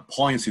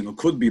points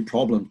could be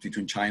problems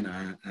between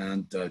China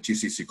and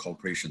GCC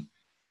cooperation.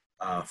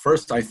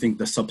 First, I think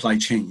the supply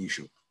chain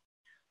issue.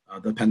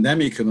 The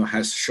pandemic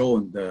has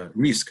shown the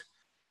risk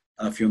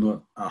of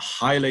a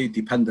highly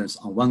dependence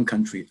on one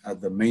country as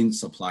the main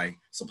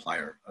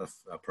supplier of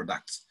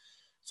products.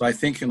 So I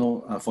think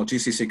for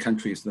GCC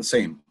countries the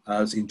same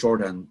as in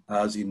Jordan,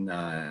 as in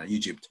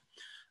Egypt,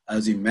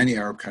 as in many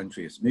Arab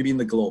countries, maybe in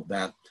the globe,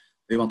 that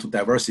they want to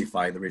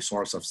diversify the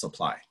resource of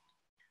supply.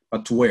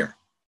 But to where?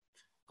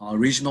 On a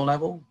regional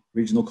level,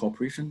 regional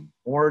cooperation,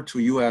 or to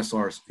US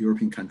or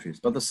European countries,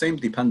 but the same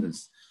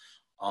dependence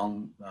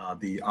on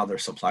the other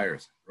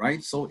suppliers,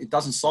 right? So it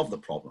doesn't solve the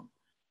problem.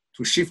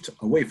 To shift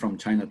away from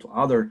China to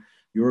other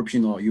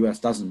European or US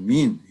doesn't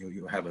mean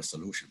you have a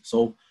solution.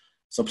 So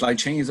supply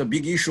chain is a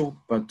big issue,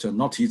 but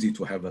not easy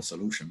to have a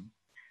solution.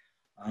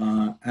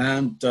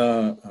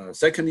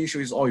 Second issue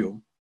is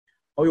oil.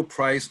 Oil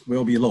price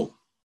will be low,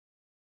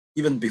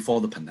 even before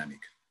the pandemic.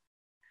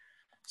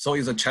 So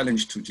it's a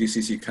challenge to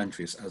GCC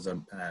countries as a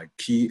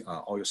key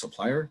oil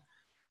supplier.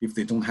 If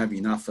they don't have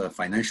enough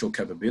financial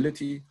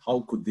capability,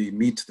 how could they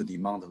meet the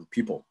demand of the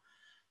people?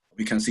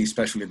 We can see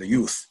especially the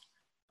youth.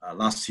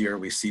 Last year,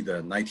 we see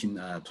the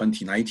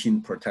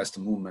 2019 protest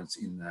movements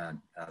in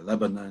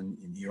Lebanon,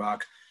 in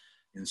Iraq,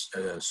 in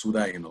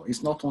Sudan.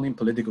 It's not only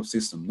political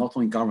system, not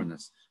only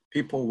governance.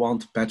 People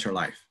want better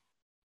life.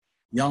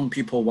 Young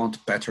people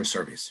want better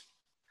service.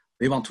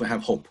 They want to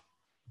have hope.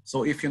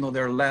 So if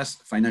there are less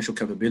financial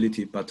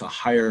capability, but a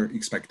higher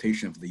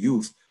expectation of the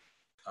youth,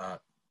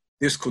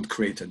 this could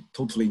create a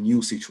totally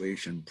new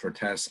situation,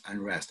 protests,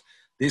 unrest.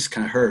 This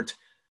can hurt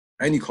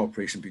any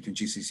cooperation between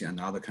GCC and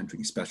other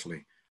countries,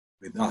 especially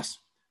with us,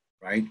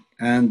 right?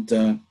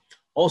 And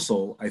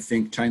also, I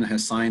think China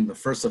has signed the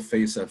first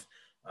phase of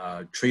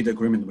trade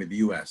agreement with the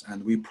US,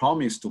 and we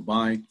promised to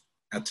buy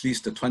at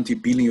least $20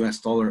 billion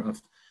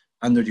of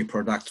energy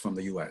products from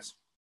the US.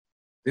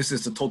 This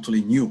is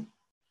totally new.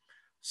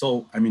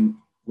 So,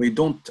 we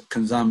don't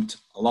consume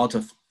a lot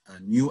of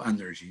new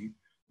energy.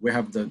 We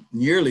have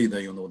nearly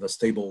the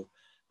stable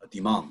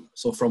demand.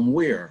 So from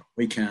where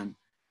we can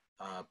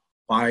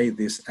buy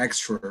this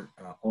extra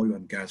oil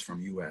and gas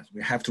from US,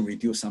 we have to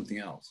reduce something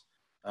else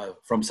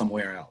from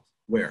somewhere else.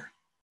 Where?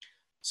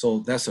 So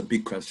that's a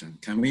big question.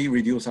 Can we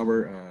reduce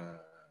our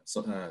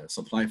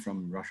supply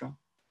from Russia?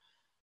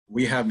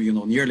 We have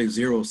nearly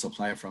zero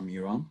supply from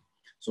Iran.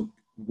 So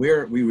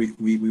where we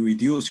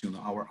reduce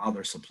our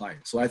other supply.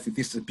 So I think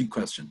this is a big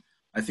question.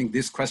 I think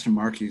this question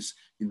mark is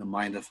in the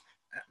mind of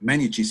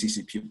many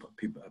GCC people.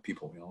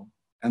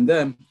 And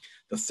then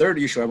the third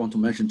issue I want to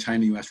mention,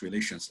 China-US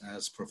relations,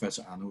 as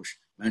Professor Anush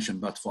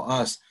mentioned, but for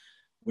us,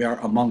 we are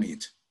among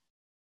it,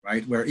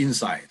 right? We're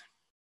inside.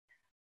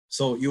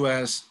 So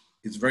US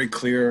is very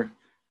clear,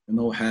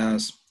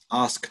 has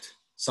asked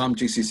some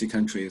GCC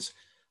countries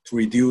to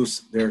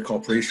reduce their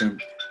cooperation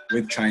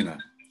with China.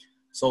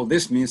 So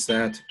this means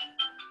that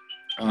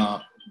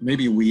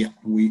maybe we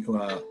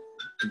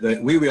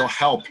will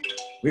help,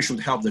 we should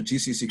help the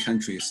GCC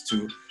countries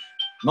to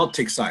not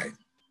take side,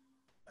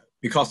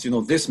 because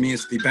this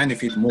means they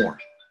benefit more.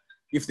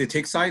 If they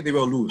take side, they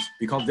will lose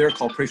because their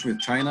cooperation with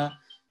China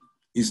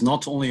is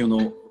not only,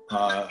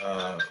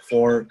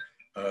 for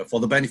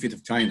the benefit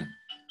of China,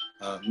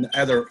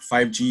 either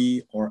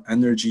 5G or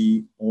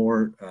energy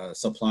or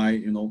supply,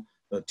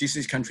 the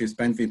GCC countries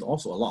benefit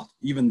also a lot,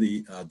 even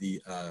the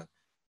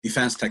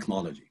defense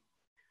technology,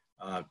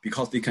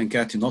 because they can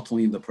get not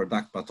only the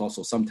product, but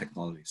also some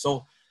technology.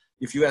 So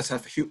if US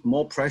have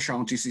more pressure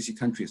on GCC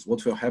countries,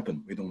 what will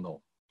happen? We don't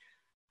know.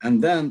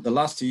 And then the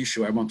last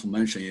issue I want to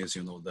mention is,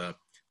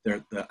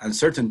 the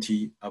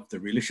uncertainty of the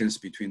relations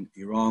between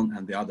Iran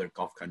and the other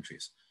Gulf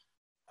countries,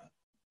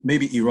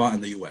 maybe Iran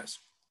and the US.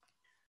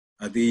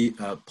 The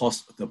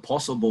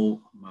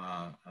possible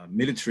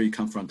military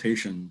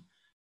confrontation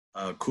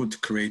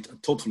could create a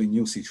totally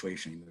new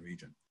situation in the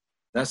region.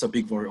 That's a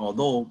big worry,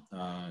 although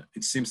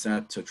it seems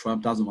that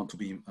Trump doesn't want to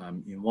be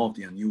involved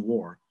in a new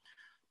war,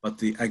 but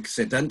the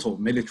accidental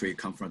military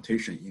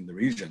confrontation in the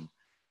region,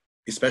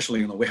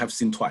 especially, we have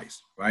seen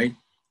twice, right?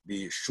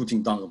 The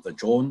shooting down of the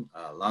drone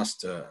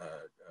last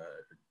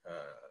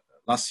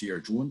year,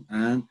 June,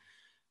 and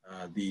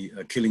the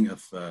killing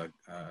of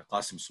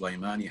Qasem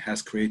Soleimani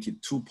has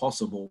created two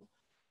possible,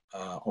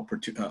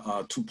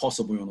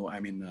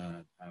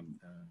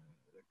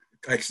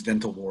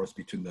 accidental wars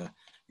between the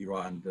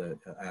Iran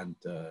and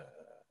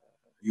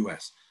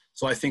US.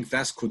 So I think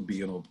that could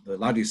be, the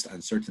largest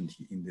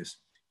uncertainty in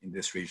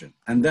this region.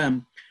 And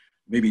then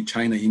maybe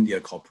China-India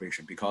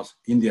cooperation, because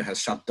India has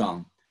shut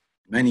down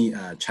many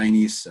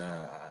Chinese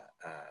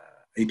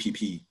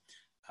APP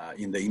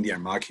in the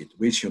Indian market,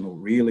 which,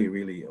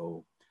 really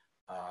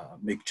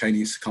make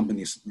Chinese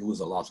companies lose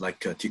a lot, like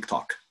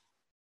TikTok.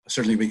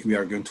 Certainly we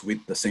are going to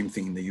witness the same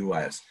thing in the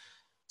US.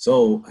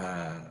 So,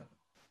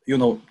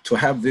 to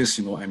have this,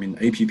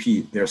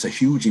 APP, there's a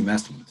huge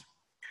investment.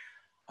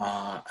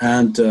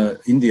 And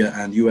India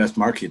and US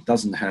market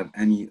doesn't have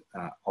any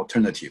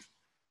alternative.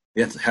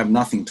 They have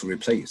nothing to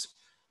replace.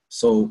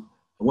 So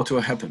what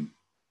will happen?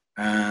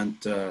 And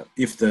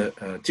if the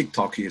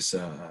TikTok is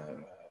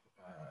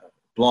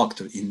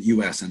blocked in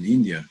US and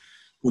India,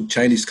 would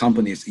Chinese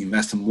companies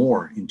invest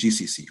more in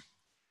GCC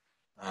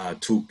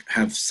to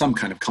have some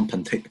kind of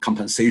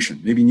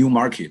compensation, maybe new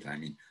market,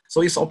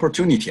 So it's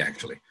opportunity,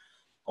 actually,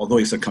 although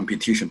it's a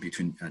competition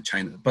between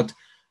China. But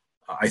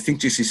I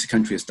think GCC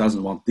countries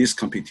doesn't want this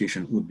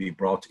competition would be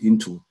brought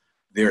into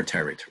their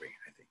territory,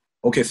 I think.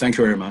 Okay, thank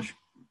you very much.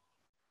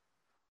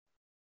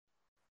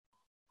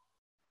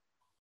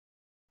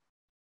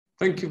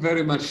 Thank you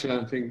very much,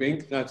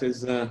 Bingbing. That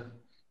is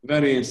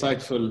very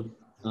insightful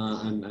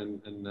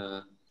and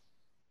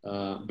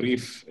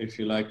brief, if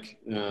you like,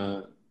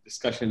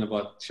 discussion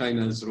about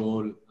China's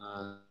role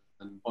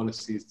and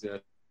policies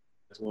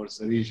towards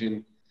the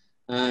region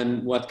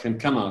and what can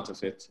come out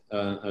of it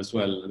as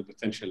well, and the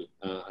potential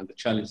and the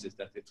challenges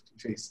that it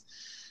face.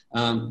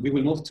 We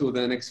will move to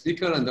the next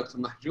speaker, and Dr.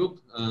 Mahjoub,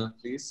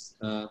 please.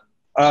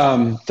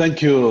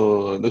 Thank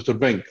you, Dr.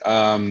 Bing.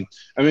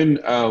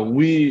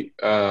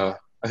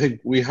 I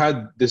think we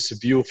had this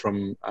view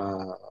from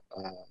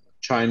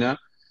China.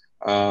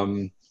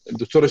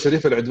 Dr.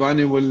 Sharif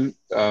Al-Adwani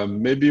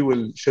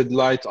will shed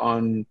light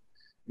on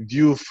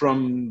view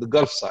from the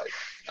Gulf side.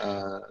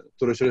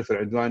 Dr. Sharif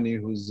Al-Adwani,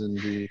 who's in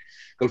the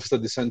Gulf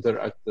Study Center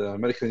at the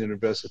American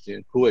University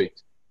in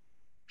Kuwait.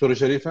 Dr.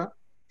 Sharifa,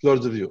 floor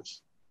is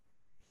yours.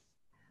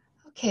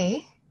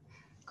 Okay,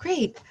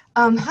 great.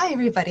 Hi,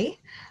 everybody.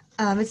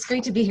 It's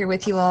great to be here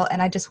with you all,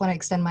 and I just want to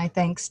extend my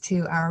thanks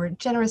to our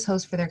generous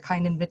host for their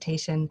kind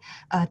invitation.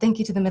 Thank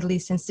you to the Middle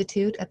East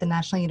Institute at the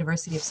National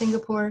University of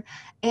Singapore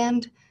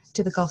and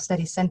to the Gulf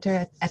Studies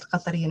Center at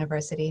Qatar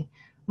University.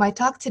 My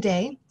talk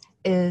today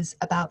is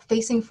about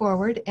facing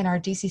forward in our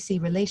GCC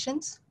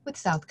relations with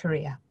South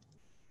Korea.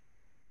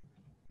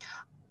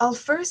 I will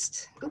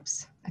first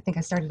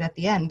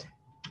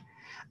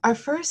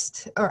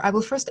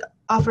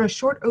offer a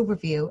short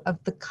overview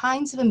of the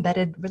kinds of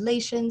embedded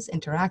relations,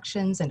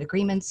 interactions, and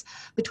agreements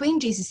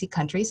between GCC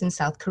countries and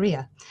South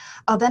Korea.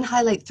 I'll then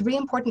highlight 3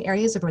 important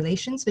areas of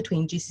relations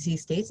between GCC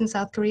states and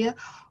South Korea: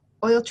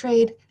 oil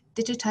trade,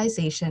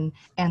 digitization,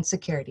 and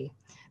security,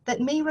 that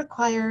may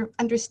require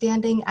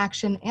understanding,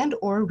 action,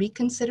 and/or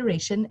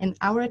reconsideration in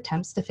our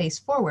attempts to face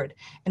forward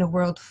in a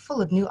world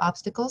full of new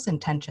obstacles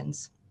and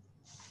tensions.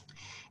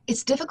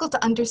 It's difficult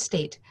to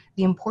understate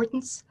the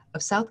importance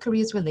of South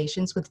Korea's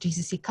relations with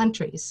GCC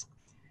countries.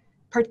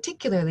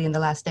 Particularly in the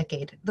last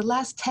decade, the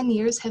last 10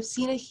 years have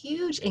seen a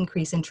huge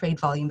increase in trade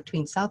volume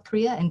between South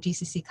Korea and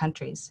GCC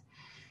countries.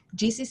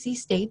 GCC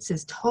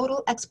states'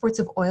 total exports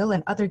of oil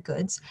and other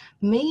goods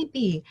may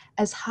be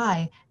as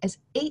high as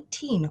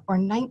 18 or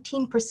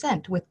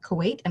 19% with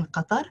Kuwait and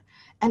Qatar,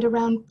 and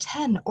around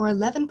 10 or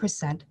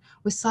 11%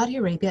 with Saudi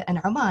Arabia and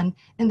Oman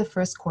in the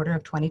first quarter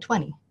of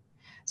 2020.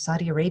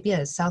 Saudi Arabia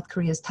is South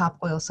Korea's top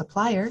oil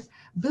supplier,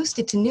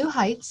 boosted to new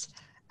heights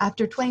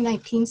after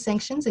 2019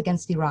 sanctions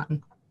against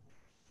Iran.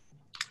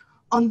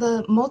 On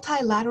the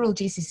multilateral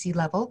GCC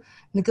level,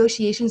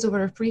 negotiations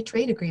over a free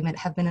trade agreement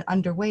have been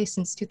underway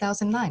since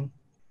 2009.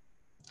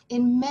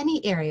 In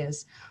many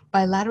areas,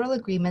 bilateral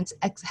agreements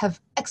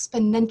have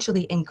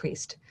exponentially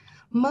increased.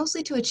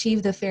 mostly to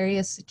achieve the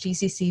various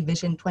GCC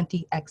Vision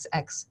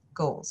 20XX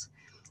goals.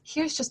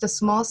 Here's just a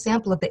small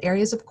sample of the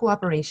areas of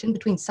cooperation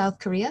between South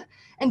Korea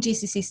and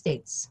GCC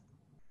states.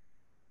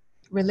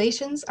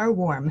 Relations are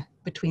warm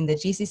between the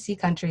GCC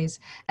countries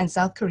and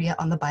South Korea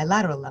on the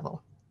bilateral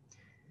level.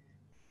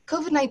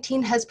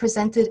 COVID-19 has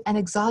presented an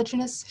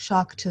exogenous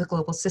shock to the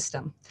global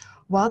system.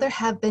 While there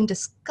have been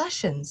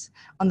discussions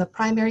on the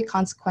primary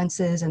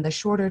consequences and the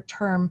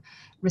shorter-term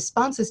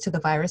responses to the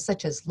virus,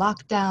 such as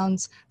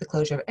lockdowns, the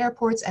closure of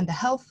airports, and the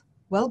health,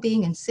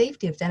 well-being, and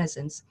safety of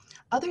denizens,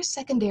 other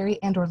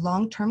secondary and/or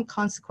long-term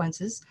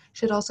consequences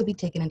should also be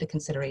taken into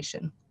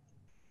consideration.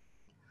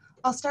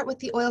 I'll start with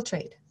the oil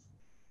trade.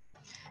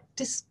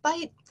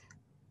 Despite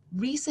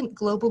recent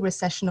global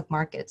recession of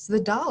markets, the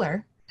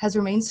dollar has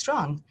remained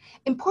strong.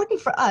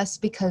 Important for us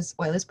because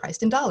oil is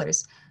priced in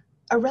dollars.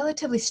 A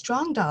relatively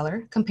strong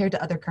dollar compared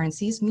to other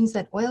currencies means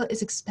that oil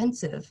is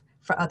expensive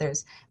for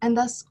others, and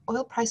thus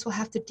oil price will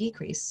have to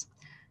decrease.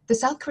 The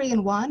South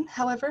Korean won,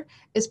 however,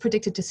 is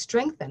predicted to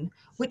strengthen,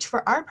 which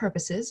for our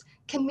purposes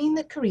can mean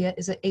that Korea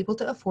is able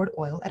to afford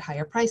oil at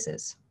higher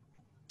prices.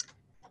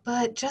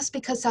 But just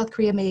because South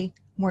Korea may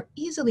more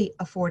easily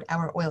afford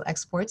our oil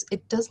exports,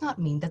 it does not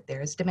mean that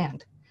there is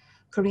demand.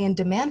 Korean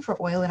demand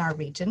for oil in our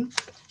region,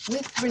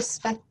 with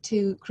respect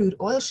to crude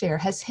oil share,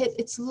 has hit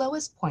its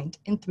lowest point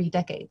in 3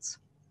 decades.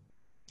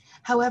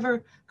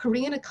 However,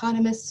 Korean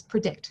economists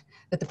predict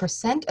that the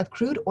percent of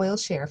crude oil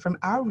share from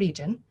our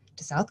region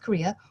to South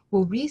Korea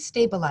will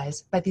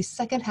restabilize by the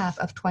second half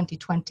of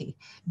 2020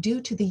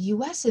 due to the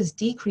US's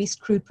decreased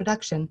crude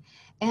production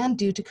and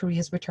due to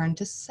Korea's return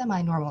to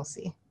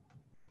semi-normalcy.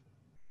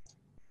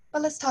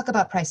 But let's talk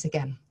about price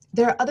again.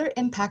 There are other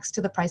impacts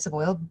to the price of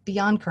oil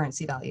beyond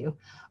currency value.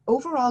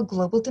 Overall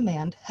global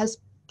demand has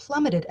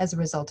plummeted as a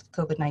result of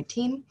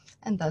COVID-19,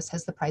 and thus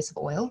has the price of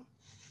oil.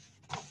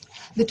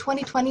 The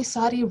 2020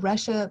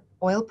 Saudi-Russia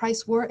oil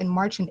price war in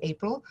March and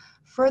April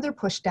further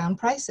pushed down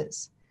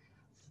prices.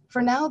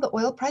 For now, the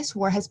oil price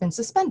war has been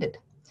suspended.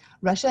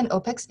 Russia and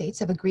OPEC states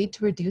have agreed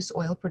to reduce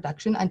oil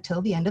production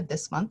until the end of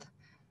this month,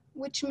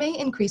 which may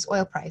increase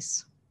oil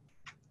price.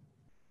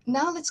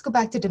 Now let's go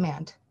back to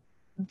demand.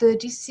 The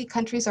GCC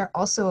countries are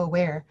also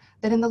aware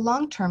that in the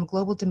long term,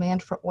 global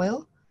demand for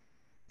oil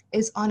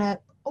is on an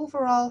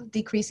overall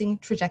decreasing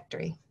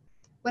trajectory.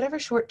 Whatever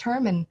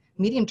short-term and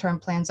medium-term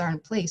plans are in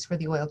place for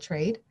the oil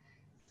trade,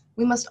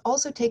 we must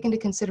also take into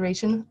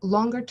consideration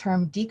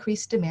longer-term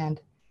decreased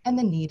demand and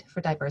the need for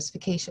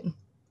diversification.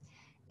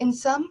 In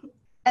sum,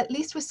 at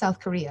least with South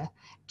Korea,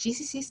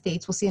 GCC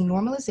states will see a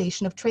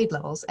normalization of trade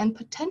levels and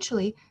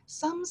potentially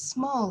some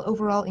small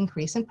overall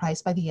increase in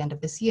price by the end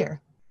of this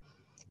year.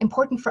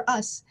 Important for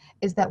us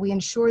is that we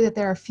ensure that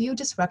there are few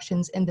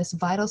disruptions in this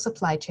vital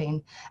supply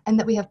chain and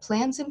that we have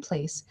plans in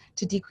place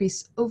to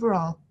decrease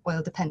overall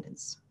oil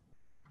dependence.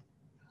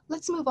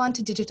 Let's move on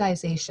to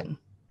digitization.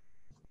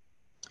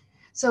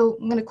 So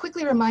I'm going to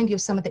quickly remind you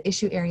of some of the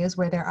issue areas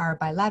where there are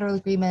bilateral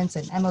agreements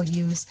and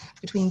MOUs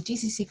between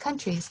GCC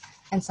countries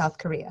and South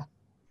Korea,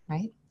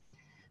 right?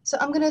 So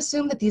I'm going to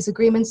assume that these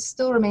agreements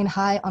still remain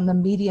high on the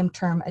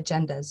medium-term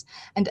agendas,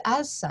 and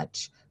as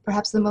such,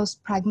 perhaps the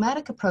most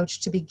pragmatic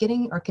approach to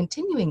beginning or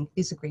continuing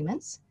these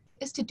agreements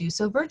is to do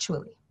so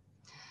virtually.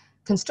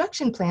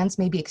 Construction plans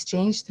may be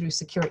exchanged through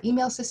secure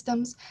email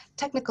systems,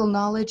 technical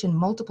knowledge in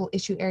multiple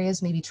issue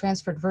areas may be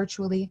transferred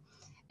virtually.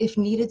 If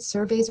needed,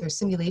 surveys or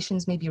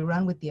simulations may be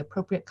run with the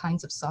appropriate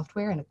kinds of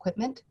software and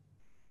equipment.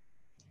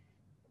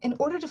 In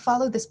order to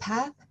follow this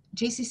path,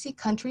 GCC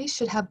countries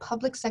should have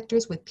public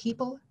sectors with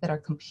people that are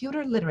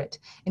computer literate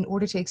in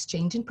order to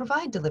exchange and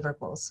provide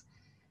deliverables.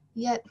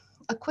 Yet,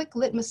 a quick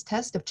litmus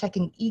test of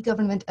checking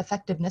e-government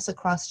effectiveness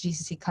across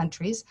GCC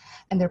countries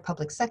and their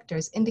public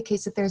sectors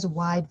indicates that there's a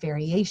wide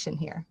variation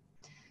here.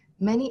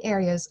 Many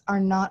areas are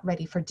not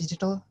ready for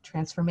digital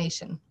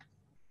transformation.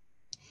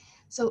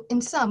 So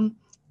in sum,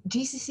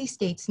 GCC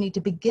states need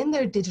to begin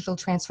their digital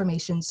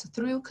transformations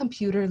through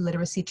computer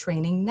literacy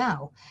training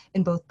now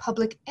in both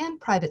public and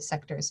private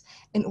sectors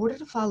in order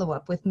to follow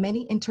up with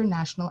many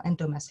international and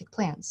domestic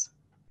plans.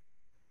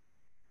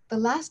 The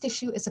last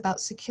issue is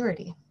about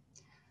security.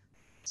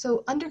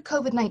 So under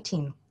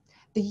COVID-19,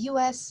 the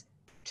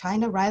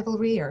US-China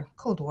rivalry or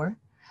Cold War,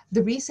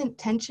 the recent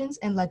tensions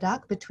in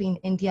Ladakh between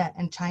India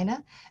and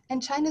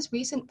China's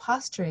recent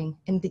posturing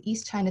in the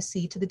East China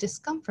Sea to the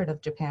discomfort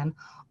of Japan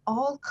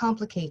all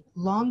complicate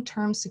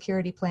long-term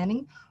security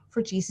planning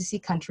for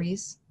GCC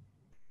countries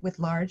with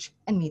large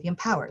and medium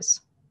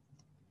powers.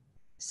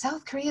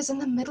 South Korea is in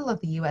the middle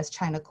of the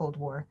US-China Cold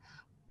War.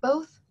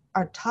 Both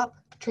are top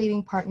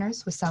trading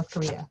partners with South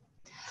Korea.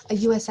 A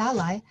US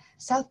ally,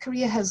 South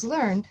Korea has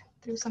learned,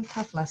 through some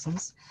tough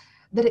lessons,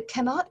 that it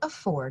cannot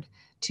afford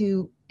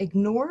to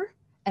ignore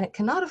and it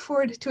cannot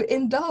afford to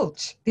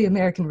indulge the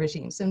American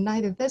regime, so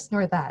neither this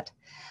nor that.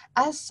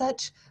 As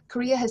such,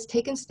 Korea has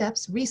taken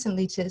steps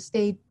recently to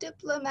stay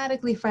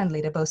diplomatically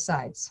friendly to both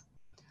sides.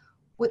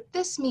 What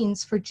this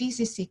means for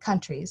GCC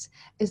countries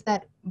is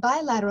that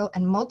bilateral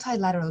and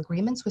multilateral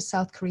agreements with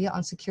South Korea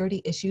on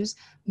security issues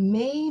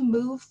may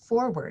move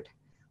forward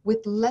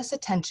with less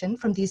attention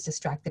from these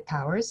distracted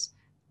powers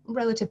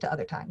relative to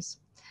other times.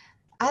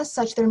 As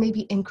such, there may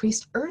be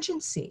increased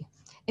urgency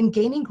in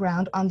gaining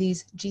ground on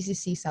these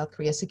GCC South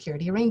Korea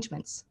security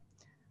arrangements.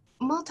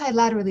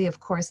 Multilaterally, of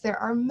course, there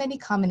are many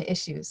common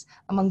issues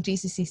among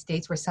GCC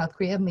states where South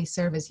Korea may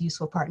serve as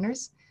useful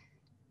partners.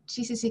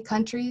 GCC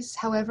countries,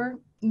 however,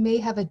 may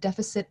have a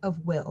deficit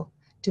of will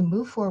to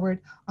move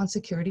forward on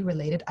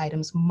security-related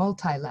items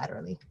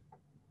multilaterally.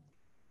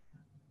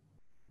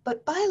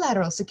 But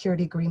bilateral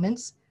security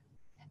agreements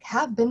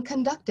have been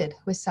conducted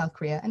with South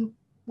Korea and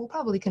will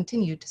probably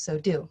continue to so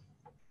do.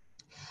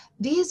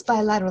 These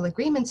bilateral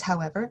agreements,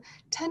 however,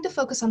 tend to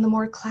focus on the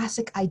more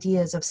classic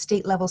ideas of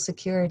state-level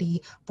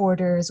security,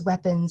 borders,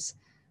 weapons.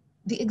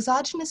 The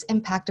exogenous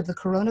impact of the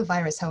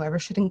coronavirus, however,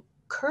 should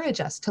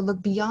encourage us to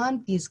look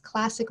beyond these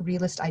classic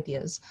realist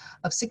ideas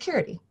of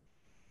security.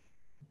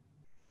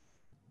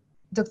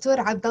 Dr.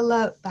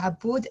 Abdullah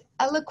Baabood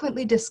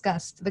eloquently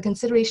discussed the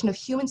consideration of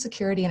human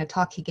security in a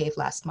talk he gave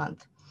last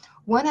month.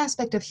 One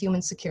aspect of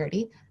human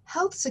security,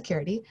 health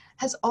security,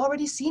 has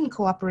already seen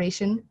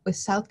cooperation with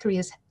South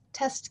Korea's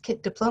test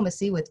kit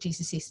diplomacy with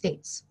GCC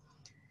states.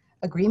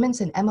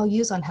 Agreements and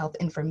MOUs on health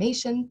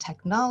information,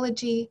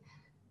 technology,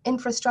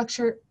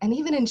 infrastructure, and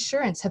even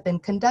insurance have been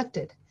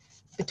conducted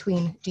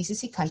between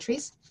GCC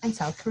countries and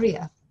South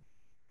Korea.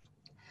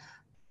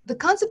 The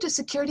concept of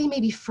security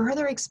may be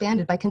further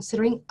expanded by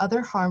considering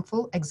other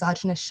harmful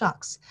exogenous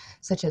shocks,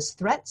 such as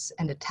threats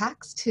and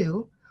attacks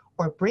to,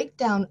 or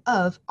breakdown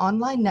of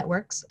online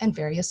networks and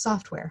various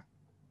software.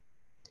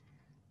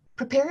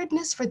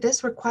 Preparedness for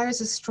this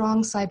requires a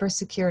strong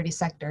cybersecurity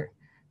sector.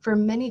 For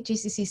many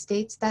GCC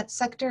states, that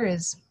sector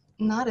is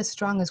not as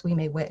strong as we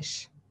may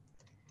wish.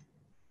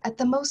 At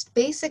the most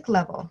basic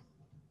level,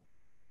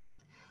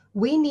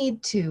 we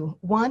need to,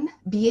 1,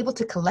 be able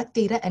to collect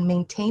data and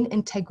maintain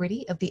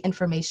integrity of the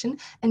information,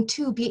 and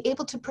 2, be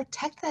able to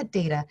protect that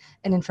data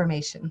and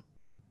information.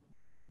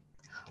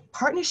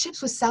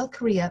 Partnerships with South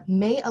Korea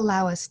may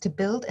allow us to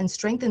build and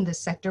strengthen this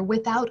sector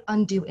without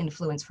undue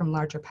influence from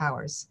larger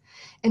powers.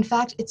 In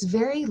fact, it's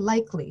very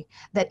likely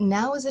that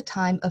now is a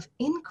time of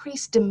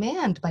increased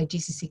demand by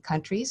GCC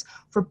countries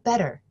for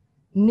better,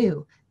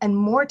 new, and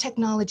more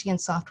technology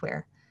and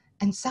software,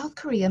 and South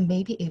Korea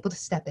may be able to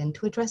step in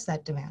to address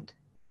that demand.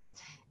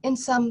 In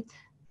sum,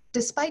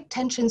 despite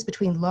tensions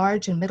between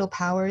large and middle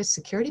powers,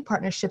 security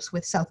partnerships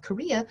with South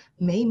Korea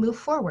may move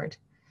forward.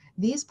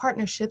 These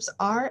partnerships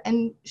are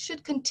and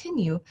should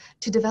continue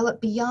to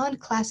develop beyond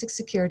classic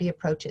security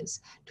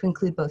approaches to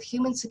include both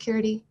human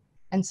security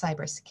and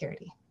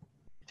cybersecurity.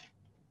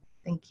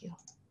 Thank you.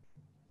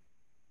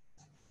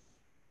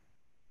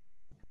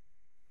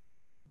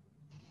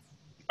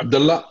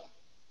 Abdullah,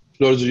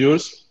 floor is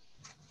yours.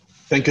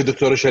 Thank you,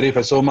 Dr.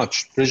 Sharifa, so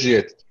much.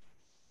 Appreciate it.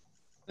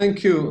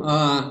 Thank you,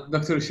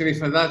 Dr.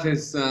 Sharifa. That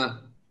is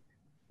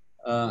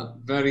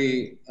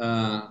very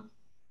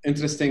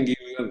interesting. You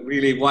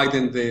really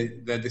widened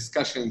the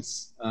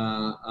discussions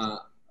a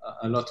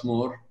lot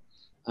more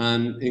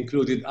and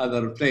included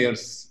other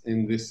players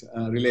in this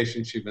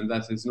relationship, and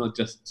that is not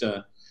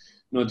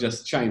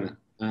just China.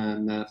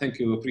 And thank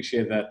you,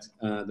 appreciate that,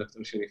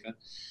 Dr. Sharifa.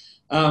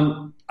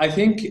 I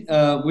think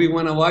we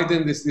want to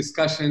widen this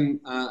discussion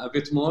a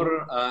bit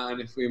more,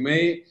 and if we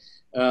may,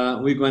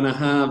 we're going to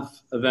have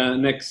the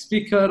next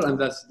speaker, and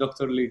that's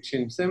Dr.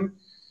 Lee-Chin Sim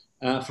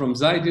from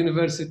Zayed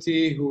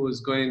University, who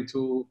is going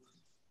to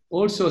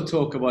also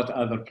talk about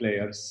other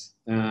players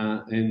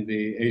in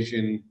the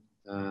Asian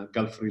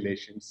Gulf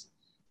relations.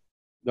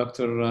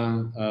 Dr.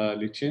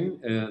 Lee-Chin,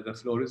 the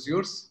floor is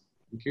yours.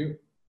 Thank you.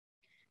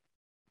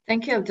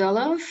 Thank you,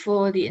 Abdullah,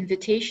 for the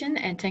invitation,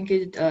 and thank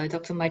you,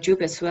 Dr.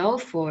 Mahjoub, as well,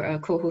 for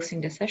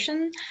co-hosting the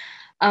session.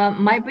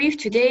 My brief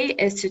today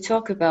is to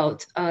talk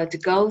about the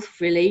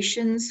Gulf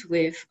relations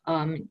with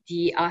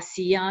the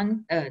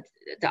ASEAN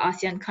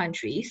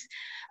countries.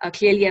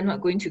 Clearly, I'm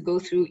not going to go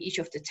through each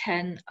of the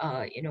 10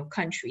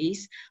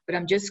 countries, but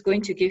I'm just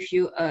going to give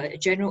you a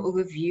general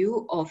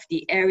overview of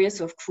the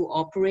areas of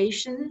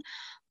cooperation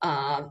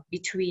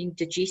between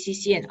the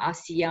GCC and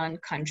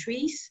ASEAN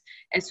countries,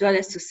 as well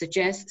as to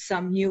suggest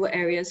some new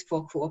areas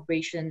for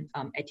cooperation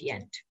at the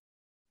end.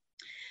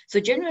 So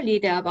generally,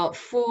 there are about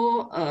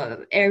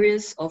 4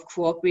 areas of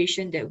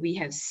cooperation that we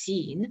have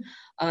seen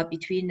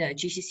between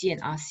GCC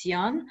and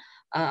ASEAN.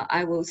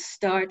 I will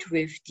start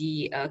with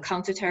the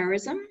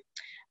counterterrorism.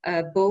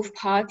 Both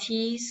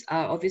parties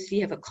obviously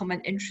have a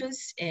common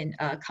interest in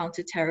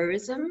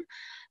counterterrorism.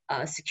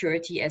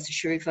 Security, as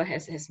Sharifa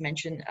has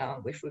mentioned,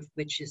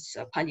 which is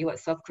partly what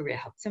South Korea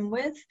helps them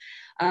with.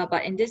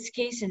 But in this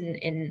case,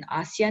 in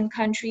ASEAN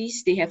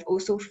countries, they have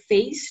also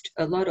faced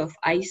a lot of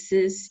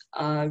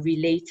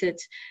ISIS-related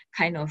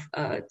kind of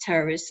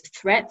terrorist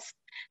threats.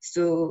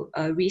 So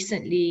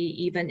recently,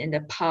 even in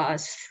the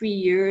past 3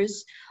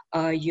 years,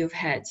 you've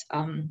had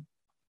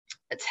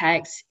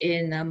attacks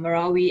in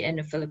Marawi and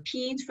the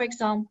Philippines, for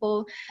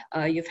example.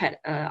 You've had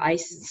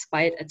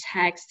ISIS-inspired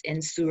attacks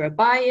in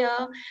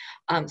Surabaya.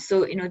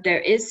 So, you know, there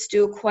is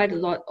still quite a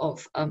lot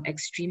of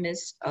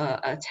extremist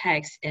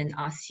attacks in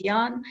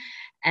ASEAN.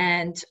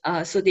 And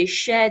so they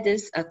share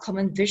this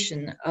common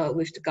vision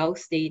with the Gulf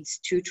states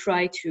to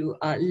try to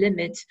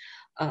limit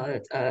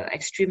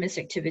extremist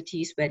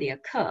activities where they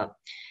occur.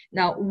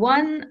 Now,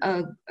 one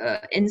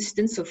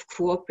instance of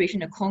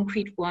cooperation, a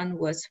concrete one,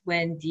 was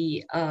when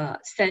the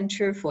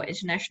Center for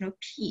International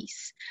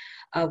Peace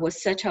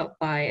was set up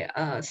by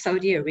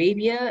Saudi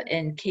Arabia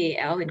in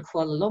KL in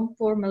Kuala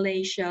Lumpur,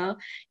 Malaysia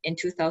in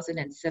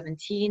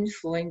 2017,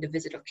 following the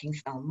visit of King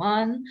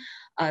Salman.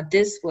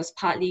 This was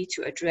partly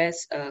to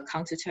address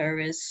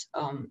counter-terrorist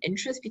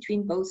interests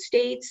between both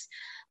states.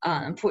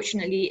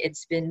 Unfortunately,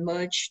 it's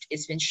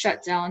been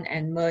shut down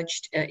and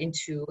merged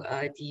into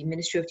the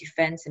Ministry of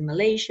Defense in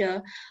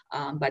Malaysia,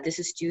 but this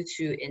is due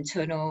to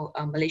internal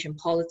Malaysian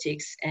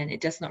politics, and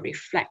it does not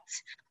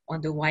reflect on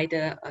the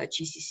wider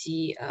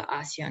GCC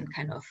ASEAN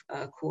kind of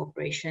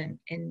cooperation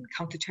in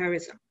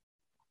counterterrorism.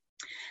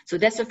 So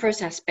that's the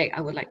first aspect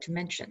I would like to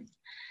mention.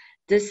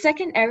 The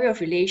second area of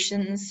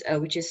relations,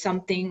 which is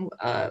something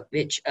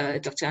which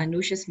Dr.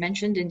 Anush has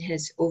mentioned in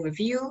his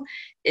overview,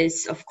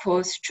 is of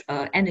course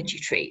energy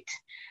trade.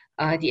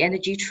 The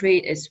energy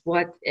trade is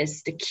what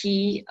is the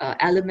key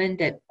element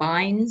that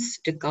binds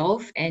the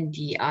Gulf and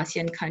the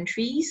ASEAN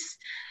countries.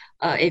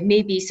 It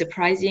may be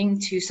surprising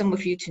to some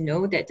of you to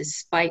know that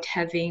despite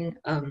having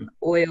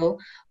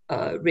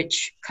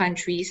oil-rich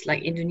countries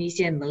like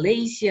Indonesia and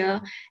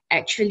Malaysia,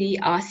 actually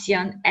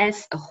ASEAN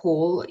as a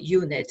whole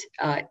unit,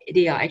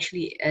 they are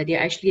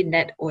actually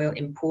net oil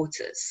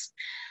importers.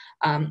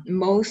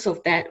 Most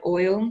of that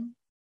oil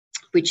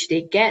which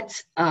they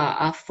get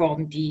are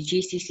from the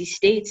GCC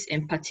states,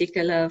 in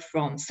particular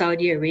from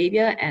Saudi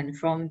Arabia and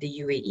from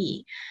the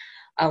UAE.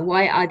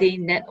 Why are they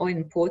net oil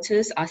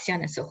importers,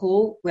 ASEAN as a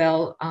whole?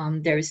 Well,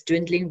 there is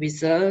dwindling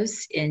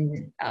reserves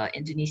in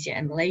Indonesia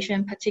and Malaysia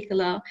in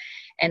particular.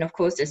 And of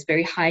course, there's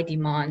very high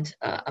demand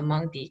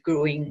among the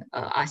growing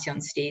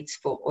ASEAN states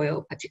for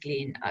oil,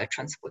 particularly in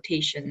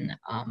transportation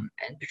and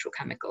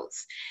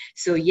petrochemicals.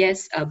 So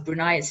yes,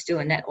 Brunei is still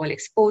a net oil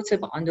exporter,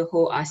 but on the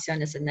whole,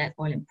 ASEAN is a net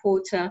oil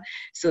importer.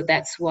 So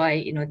that's why,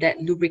 you know, that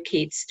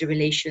lubricates the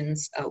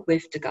relations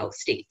with the Gulf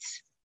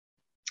states.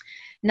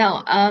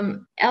 Now,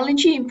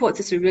 LNG imports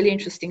is a really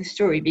interesting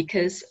story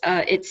because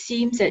it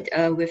seems that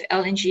with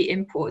LNG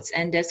imports,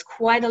 and there's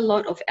quite a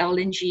lot of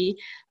LNG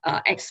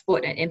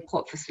export and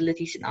import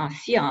facilities in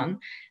ASEAN,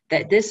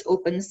 that this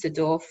opens the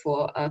door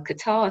for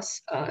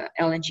Qatar's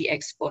LNG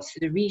exports to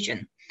the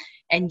region.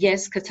 And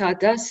yes, Qatar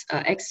does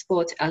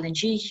export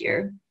LNG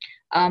here,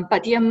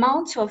 but the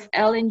amount of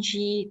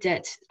LNG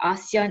that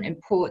ASEAN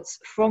imports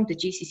from the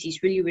GCC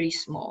is really, really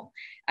small.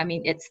 I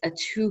mean, it's a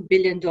 $2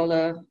 billion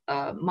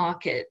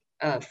market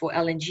for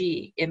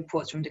LNG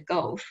imports from the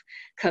Gulf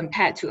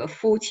compared to a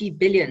 40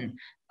 billion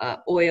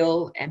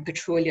oil and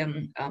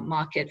petroleum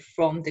market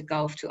from the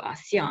Gulf to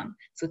ASEAN.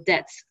 So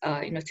that's,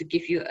 you know, to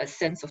give you a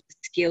sense of the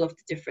scale of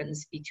the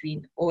difference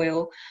between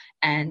oil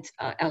and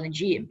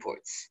LNG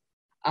imports.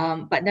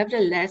 But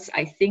nevertheless,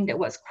 I think that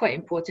what's quite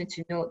important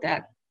to note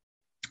that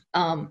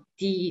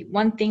the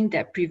one thing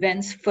that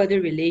prevents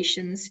further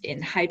relations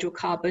in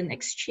hydrocarbon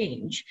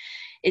exchange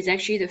is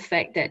actually the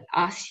fact that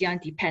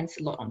ASEAN depends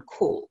a lot on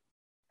coal.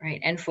 Right,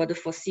 and for the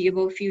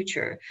foreseeable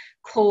future,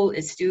 coal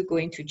is still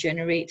going to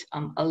generate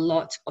a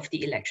lot of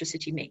the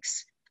electricity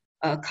mix.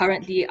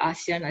 Currently,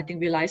 ASEAN, I think,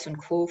 relies on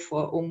coal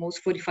for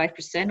almost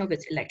 45% of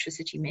its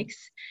electricity mix.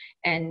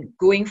 And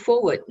going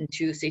forward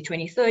into, say,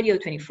 2030 or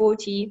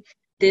 2040,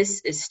 this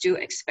is still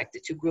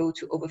expected to grow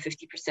to over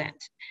 50%.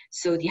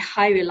 So the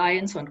high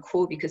reliance on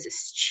coal, because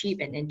it's cheap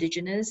and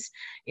indigenous,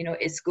 you know,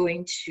 is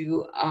going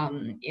to,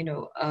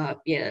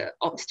 be an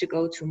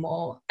obstacle to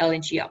more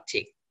LNG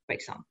uptake, for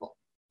example.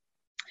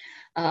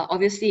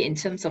 Obviously, in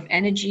terms of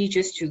energy,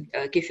 just to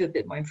give you a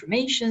bit more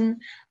information,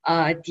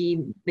 the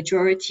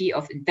majority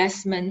of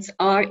investments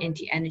are in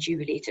the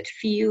energy-related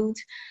field,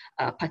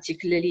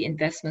 particularly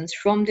investments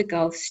from the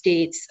Gulf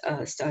states,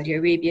 Saudi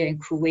Arabia and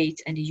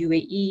Kuwait and the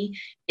UAE,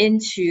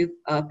 into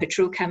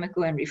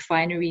petrochemical and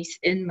refineries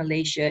in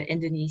Malaysia,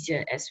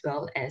 Indonesia, as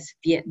well as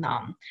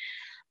Vietnam.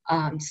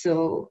 And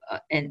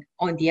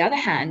on the other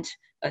hand,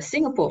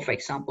 Singapore, for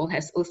example,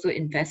 has also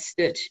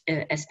invested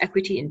as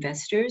equity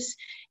investors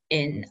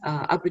in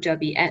Abu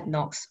Dhabi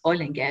ADNOC's oil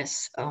and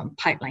gas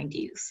pipeline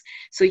deals.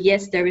 So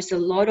yes, there is a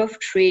lot of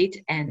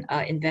trade and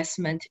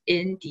investment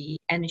in the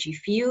energy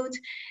field.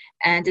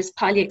 And this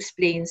partly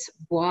explains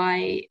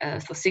why,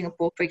 for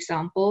Singapore, for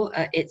example,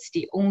 it's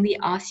the only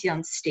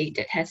ASEAN state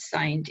that has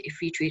signed a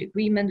free trade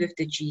agreement with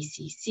the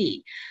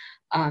GCC.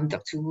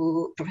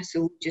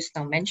 Professor Wu just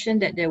now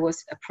mentioned that there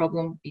was a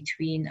problem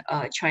between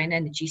China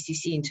and the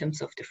GCC in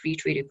terms of the free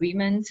trade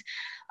agreement.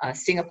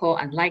 Singapore,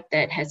 unlike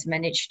that, has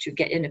managed to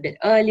get in a bit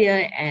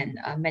earlier and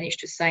managed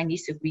to sign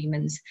these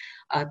agreements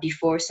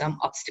before some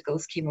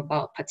obstacles came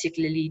about,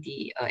 particularly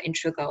the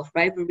intra-Gulf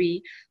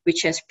rivalry,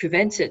 which has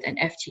prevented an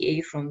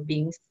FTA from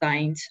being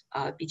signed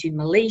between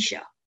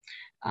Malaysia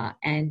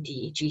and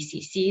the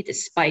GCC,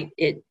 despite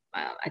it,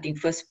 I think,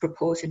 first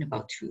proposed in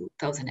about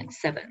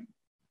 2007.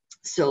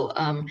 So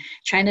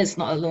China is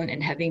not alone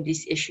in having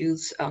these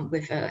issues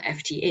with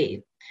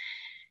FTA.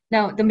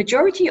 Now, the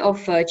majority of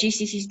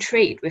GCC's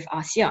trade with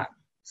ASEAN,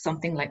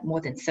 something like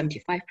more than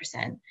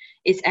 75%,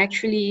 is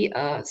actually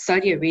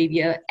Saudi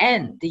Arabia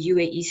and the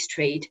UAE's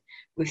trade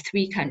with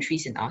 3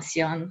 countries in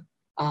ASEAN,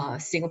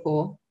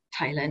 Singapore,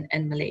 Thailand,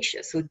 and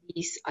Malaysia. So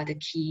these are the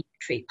key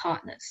trade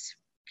partners.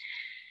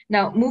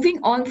 Now, moving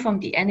on from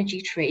the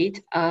energy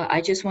trade, I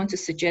just want to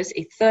suggest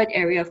a third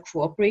area of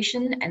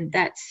cooperation, and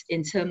that's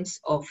in terms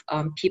of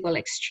people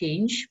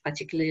exchange,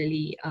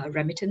 particularly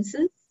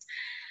remittances.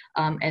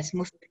 As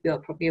most of you are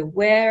probably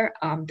aware,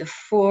 the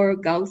 4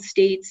 Gulf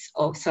states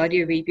of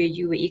Saudi Arabia,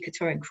 UAE,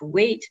 Qatar, and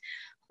Kuwait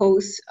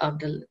host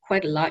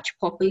quite a large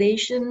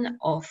population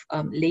of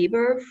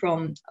labor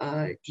from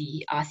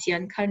the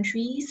ASEAN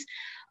countries,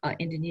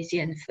 Indonesia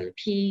and the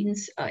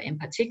Philippines in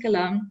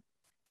particular.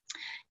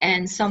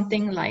 And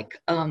something like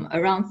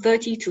around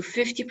 30 to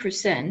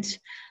 50%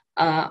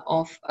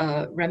 of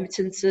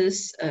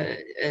remittances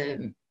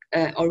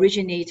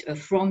originate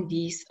from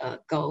these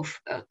Gulf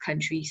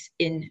countries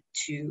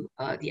into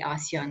the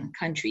ASEAN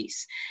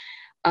countries.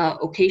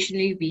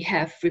 Occasionally, we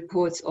have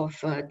reports of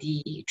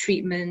the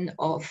treatment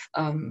of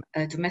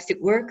domestic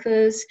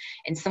workers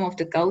in some of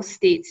the Gulf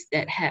states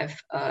that have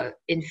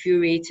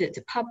infuriated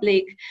the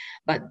public,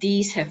 but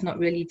these have not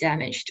really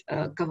damaged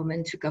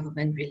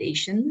government-to-government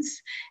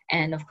relations.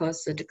 And of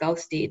course, the Gulf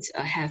states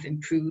have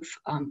improved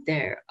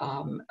their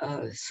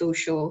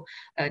social,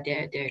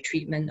 their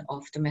treatment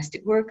of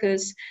domestic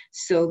workers.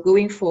 So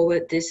going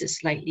forward, this is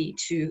likely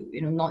to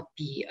not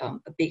be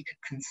a big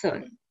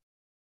concern.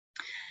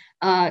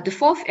 The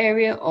fourth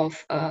area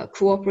of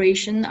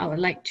cooperation I would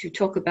like to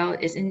talk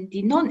about is in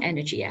the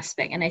non-energy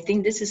aspect, and I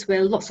think this is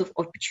where lots of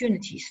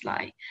opportunities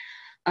lie.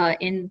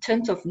 In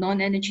terms of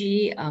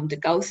non-energy, the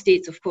Gulf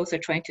states, of course, are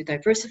trying to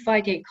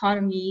diversify their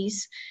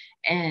economies,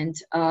 and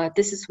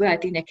this is where I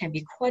think there can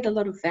be quite a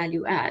lot of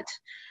value add.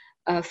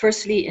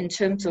 Firstly, in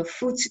terms of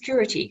food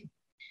security.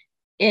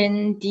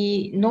 In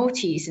the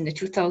noughties, in the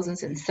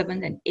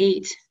 2007 and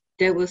 8,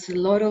 there was a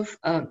lot of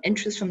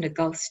interest from the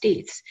Gulf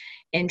states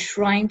in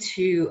trying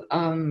to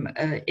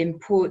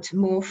import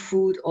more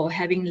food or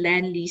having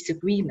land lease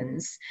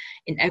agreements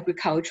in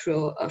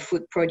agricultural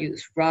food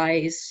produce,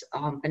 rice,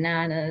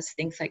 bananas,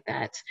 things like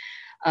that,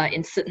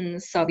 in certain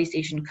Southeast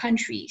Asian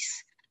countries.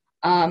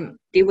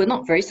 They were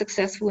not very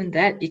successful in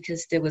that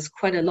because there was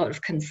quite a lot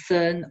of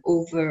concern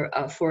over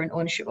foreign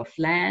ownership of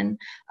land.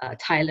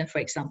 Thailand, for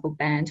example,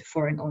 banned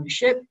foreign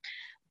ownership.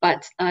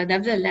 But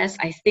nevertheless,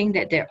 I think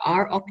that there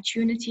are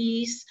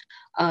opportunities,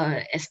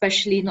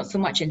 especially not so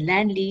much in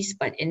land lease,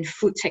 but in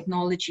food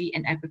technology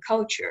and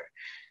agriculture.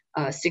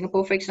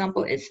 Singapore, for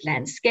example, is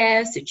land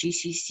scarce. The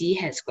GCC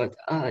has got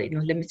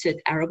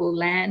limited arable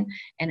land,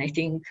 and I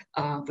think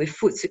with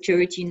food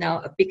security now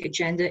a big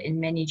agenda in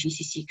many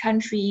GCC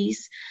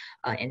countries,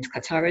 in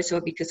Qatar as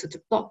well because of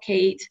the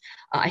blockade.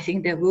 I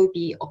think there will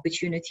be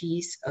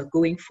opportunities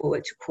going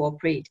forward to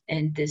cooperate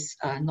in this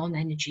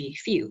non-energy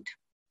field.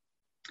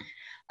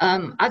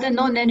 Other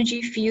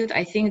non-energy field,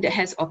 I think that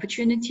has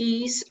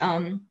opportunities.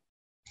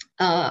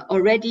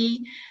 Already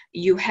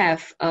you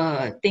have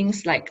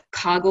things like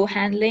cargo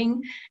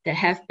handling. There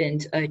have been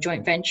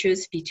joint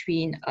ventures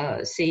between,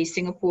 say,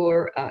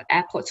 Singapore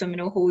Airport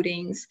Terminal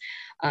Holdings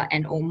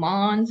and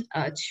Oman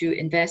to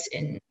invest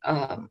in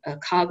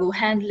cargo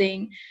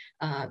handling,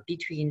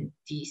 between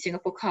the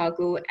Singapore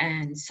Cargo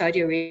and Saudi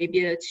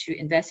Arabia to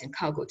invest in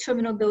cargo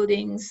terminal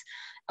buildings.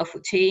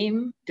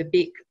 Al-Futtaim, the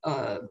big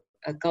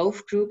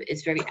Gulf group,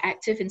 is very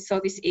active in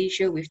Southeast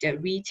Asia with their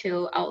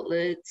retail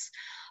outlets.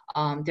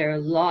 There are a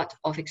lot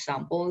of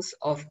examples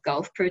of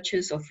Gulf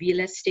purchase of real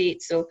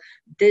estate. So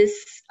this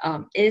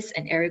is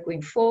an area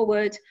going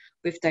forward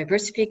with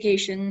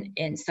diversification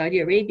in Saudi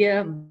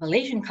Arabia.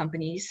 Malaysian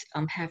companies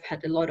have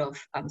had a lot of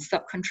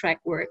subcontract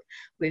work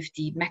with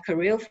the Mecca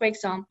Rail, for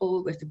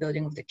example, with the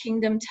building of the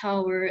Kingdom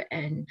Tower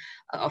and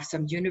of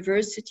some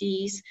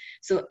universities.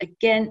 So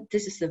again,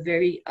 this is a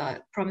very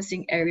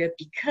promising area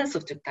because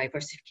of the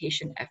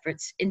diversification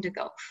efforts in the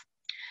Gulf.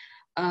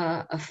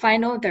 A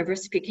final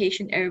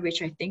diversification area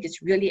which I think is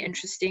really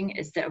interesting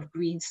is that of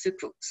green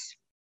sukuks.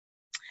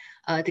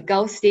 The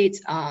Gulf states,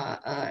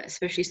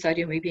 especially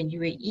Saudi Arabia and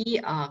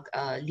UAE,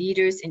 are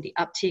leaders in the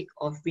uptake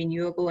of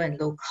renewable and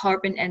low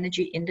carbon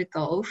energy in the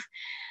Gulf.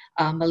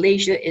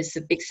 Malaysia is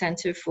a big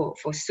center for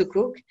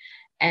sukuk.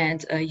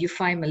 And you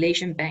find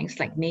Malaysian banks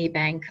like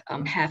Maybank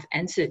have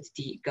entered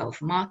the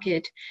Gulf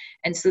market.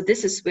 And so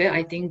this is where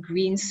I think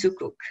green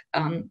sukuk,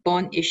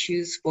 bond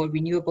issues for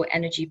renewable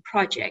energy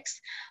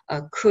projects,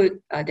 there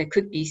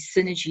could be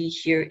synergy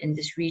here in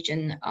this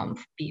region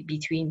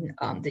between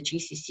the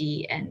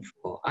GCC and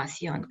for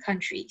ASEAN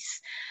countries.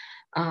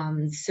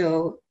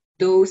 So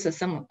those are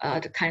some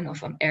of the kind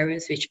of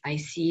areas which I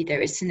see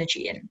there is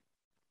synergy in.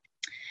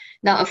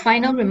 Now, a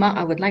final remark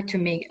I would like to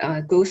make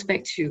goes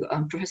back to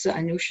Professor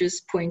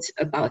Anusha's point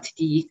about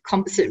the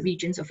composite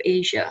regions of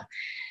Asia.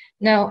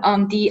 Now,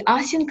 the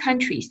ASEAN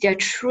countries, their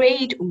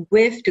trade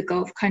with the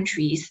Gulf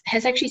countries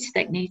has actually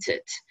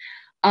stagnated.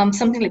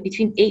 Something like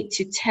between 8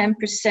 to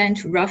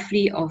 10%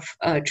 roughly of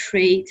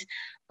trade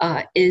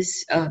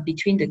is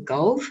between the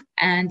Gulf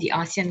and the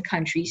ASEAN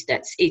countries.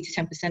 That's 8 to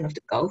 10% of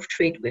the Gulf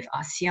trade with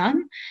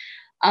ASEAN.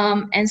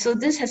 And so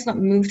this has not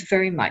moved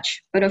very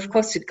much. But of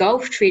course, the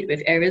Gulf trade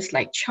with areas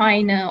like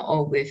China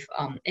or with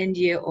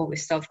India or with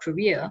South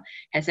Korea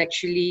has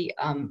actually,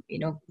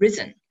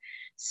 risen.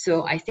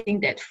 So I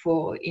think that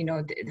for,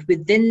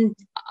 within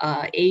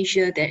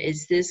Asia, there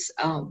is this,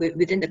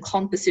 within the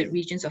composite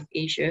regions of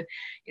Asia,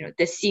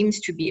 there seems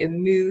to be a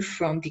move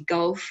from the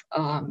Gulf,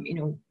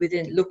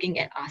 within looking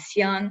at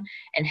ASEAN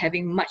and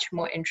having much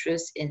more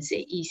interest in,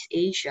 say, East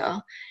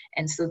Asia.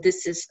 And so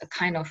this is a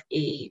kind of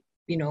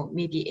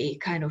maybe a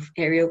kind of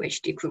area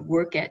which they could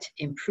work at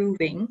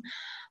improving.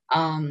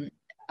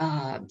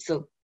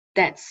 So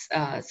that's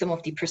some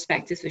of the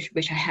perspectives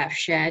which I have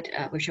shared,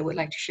 which I would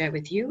like to share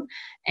with you.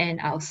 And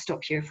I'll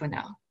stop here for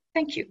now.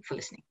 Thank you for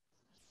listening.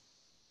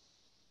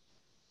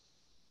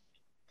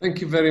 Thank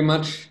you very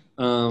much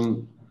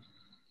for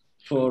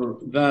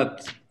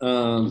that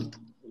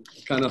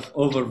kind of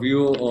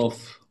overview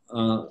of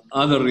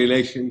other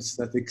relations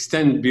that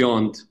extend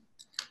beyond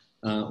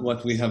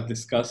what we have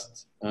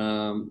discussed.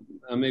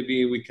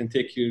 Maybe we can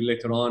take you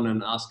later on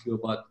and ask you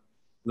about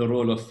the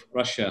role of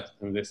Russia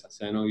in this. As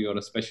I know you're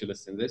a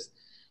specialist in this,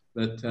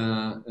 but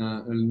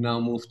I'll now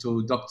move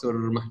to Dr.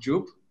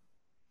 Mahjoub,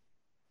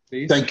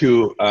 please. Thank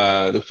you,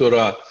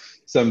 Dr.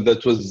 Sam.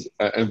 That was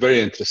very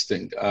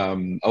interesting.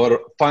 Our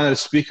final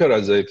speaker,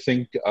 as I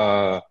think,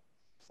 Dr.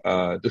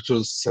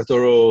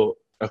 Satoru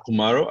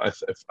Kumaro,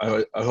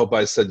 I hope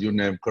I said your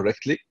name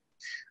correctly.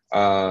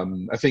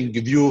 I think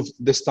view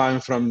this time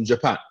from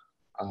Japan.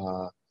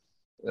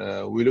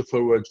 We look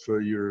forward for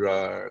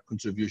your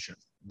contribution.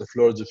 The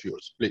floor is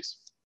yours, please.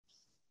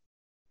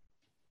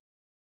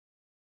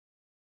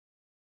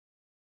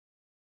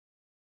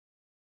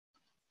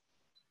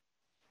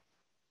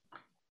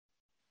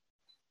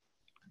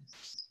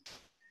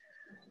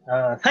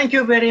 Thank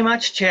you very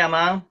much,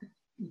 Chairman.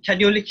 Can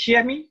you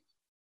hear me?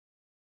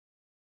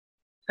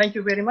 Thank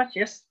you very much,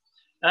 yes.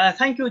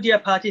 Thank you, dear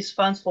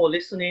participants, for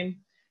listening.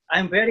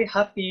 I'm very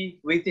happy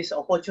with this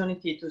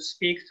opportunity to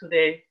speak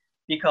today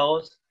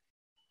because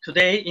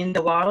today in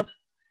the world,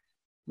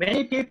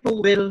 many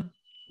people will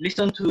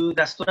listen to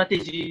the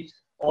strategies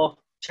of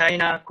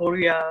China,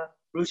 Korea,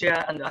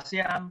 Russia, and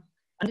ASEAN,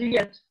 and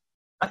yet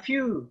a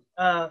few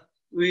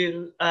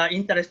will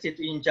interested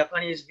in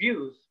Japanese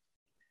views.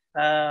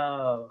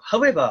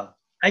 However,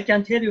 I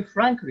can tell you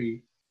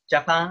frankly,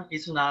 Japan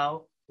is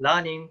now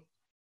learning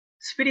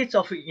spirits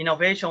of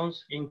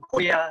innovations in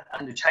Korea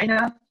and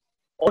China.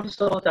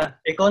 Also, the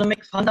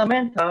economic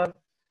fundamental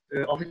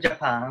of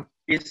Japan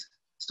is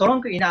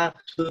strong enough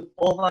to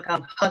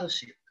overcome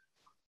hardship.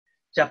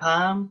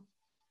 Japan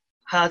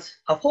has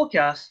a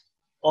forecast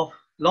of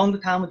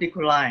long-term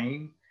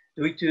decline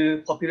due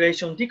to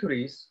population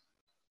decrease.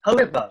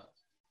 However,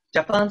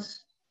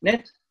 Japan's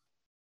net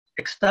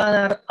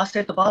external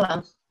asset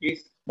balance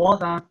is more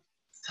than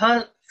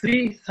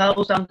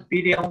 3,000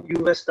 billion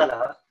US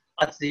dollars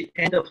at the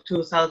end of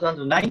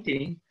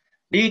 2019,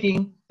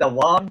 leading the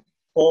world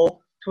for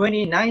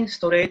 29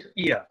 straight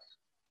years.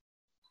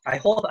 I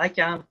hope I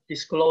can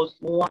disclose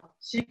more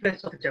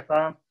secrets of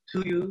Japan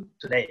to you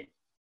today.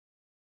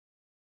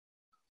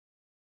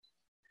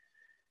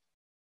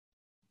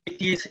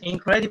 It is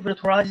incredible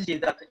tragedy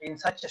that in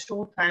such a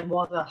short time,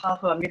 more than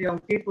 500,000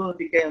 people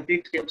became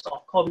victims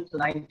of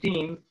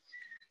COVID-19.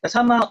 The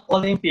Summer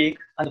Olympic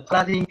and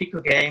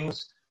Paralympic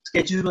Games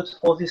scheduled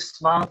for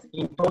this month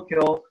in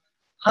Tokyo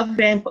have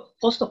been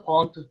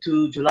postponed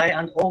to July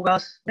and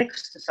August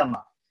next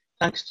summer,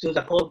 thanks to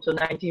the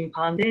COVID-19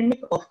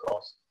 pandemic, of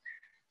course.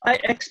 I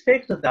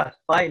expect that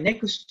by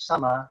next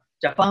summer,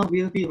 Japan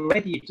will be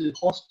ready to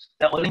host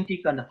the Olympic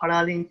and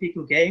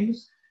Paralympic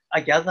Games,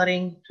 a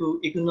gathering to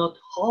ignite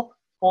hope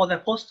for the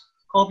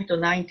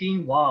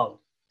post-COVID-19 world.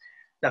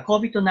 The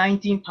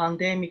COVID-19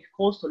 pandemic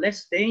caused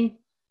less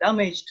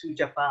damage to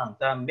Japan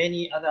than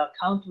many other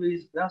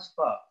countries thus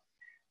far.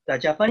 The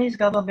Japanese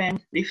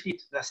government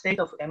lifted the state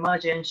of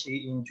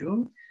emergency in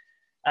June,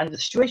 and the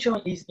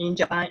situation in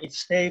Japan is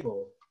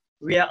stable.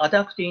 We are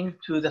adapting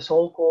to the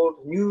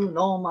so-called new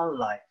normal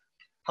life.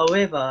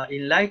 However,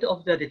 in light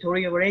of the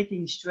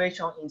deteriorating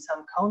situation in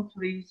some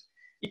countries,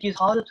 it is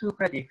hard to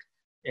predict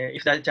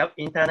if the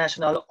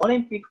International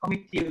Olympic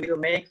Committee will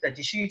make the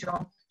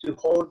decision to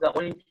hold the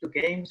Olympic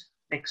Games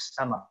next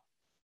summer.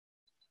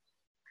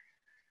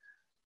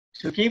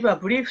 To give a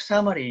brief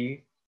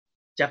summary,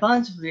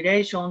 Japan's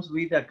relations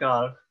with the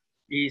Gulf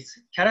is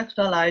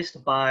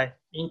characterized by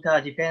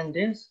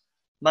interdependence,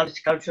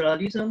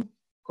 multiculturalism,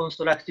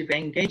 constructive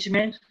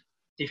engagement,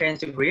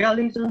 defensive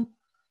realism,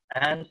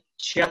 and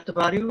shared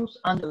values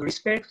and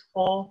respect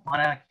for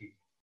monarchy.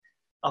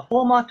 A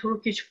former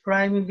Turkish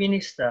prime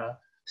minister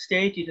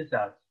stated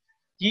that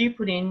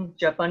deepening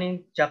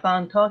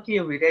Japan-Turkey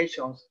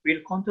relations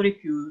will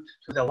contribute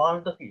to the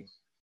world peace,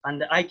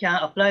 and I can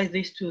apply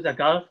this to the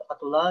Gulf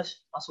at large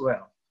as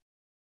well.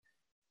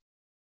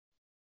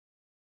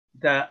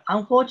 The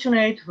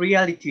unfortunate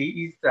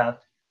reality is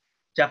that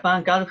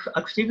Japan Gulf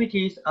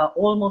activities are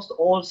almost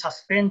all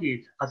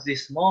suspended at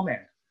this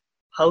moment.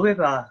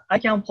 However, I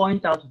can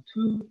point out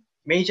two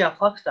major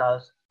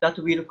factors that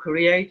will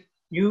create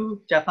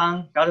new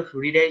Japan Gulf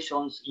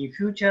relations in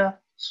future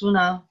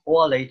sooner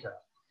or later.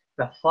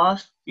 The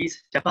first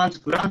is Japan's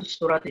grand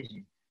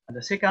strategy, and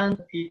the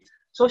second is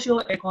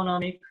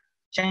socio-economic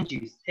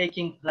changes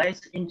taking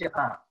place in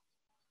Japan.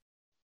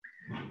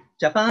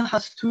 Japan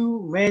has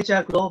two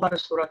major global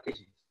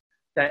strategies,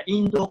 the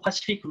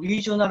Indo-Pacific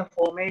regional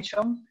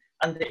formation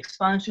and the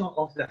expansion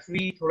of the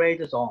free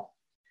trade zone.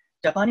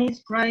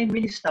 Japanese Prime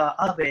Minister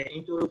Abe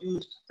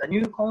introduced the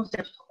new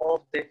concept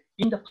of the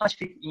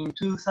Indo-Pacific in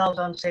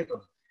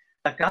 2007.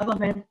 The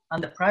government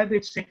and the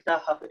private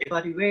sector have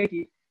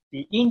evaluated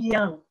the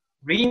Indian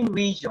Rim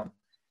region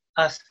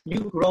as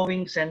new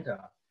growing center.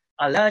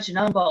 A large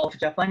number of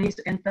Japanese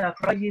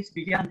enterprises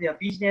began their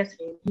business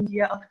in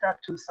India after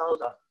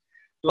 2000.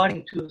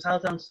 During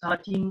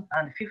 2013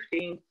 and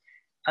 15,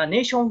 a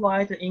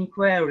nationwide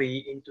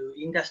inquiry into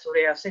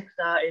industrial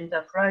sector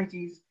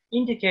enterprises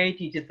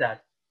indicated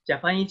that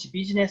Japanese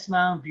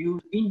businessmen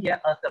viewed India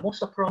as the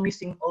most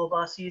promising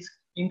overseas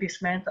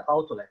investment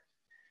outlet.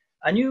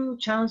 A new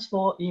chance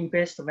for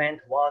investment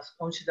was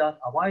considered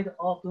wide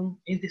open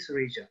in this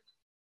region.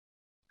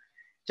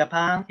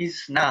 Japan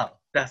is now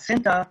the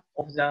center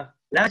of the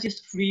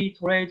largest free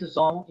trade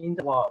zone in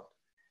the world.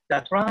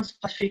 The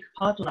Trans-Pacific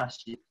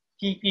Partnership,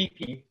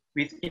 TPP,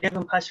 with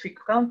 11 Pacific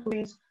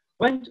countries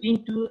went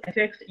into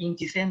effect in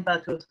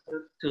December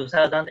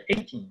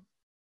 2018.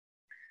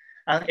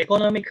 An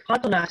Economic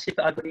Partnership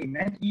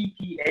Agreement,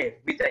 EPA,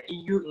 with the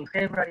EU in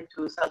February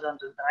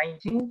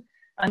 2019,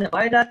 and a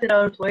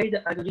bilateral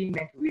trade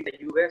agreement with the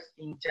US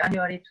in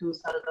January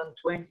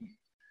 2020.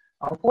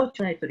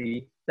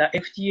 Unfortunately, the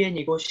FTA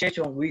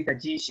negotiation with the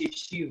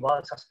GCC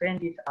was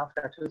suspended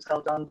after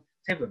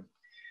 2007.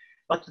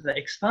 But the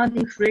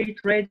expanding free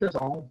trade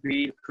zone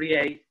will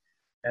create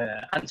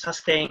and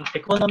sustain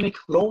economic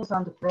growth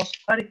and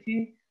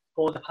prosperity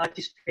for the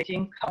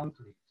participating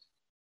countries.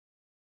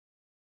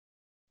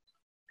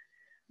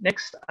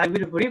 Next, I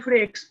will briefly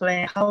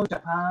explain how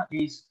Japan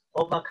is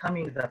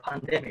overcoming the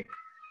pandemic.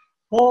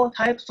 4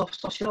 types of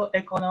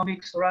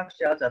socio-economic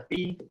structures are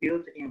being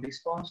built in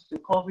response to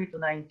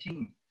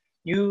COVID-19.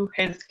 New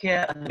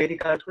healthcare and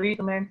medical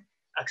treatment,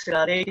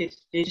 accelerated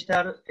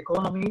digital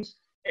economies,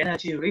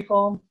 energy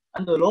reform,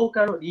 and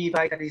local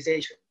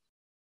revitalization.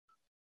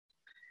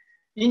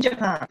 In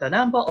Japan, the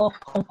number of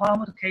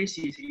confirmed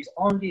cases is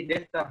only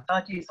less than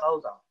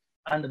 30,000,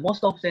 and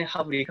most of them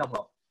have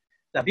recovered.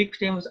 The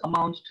victims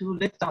amount to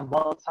less than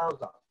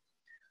 1,000.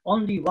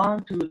 Only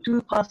 1 to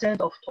 2%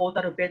 of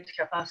total bed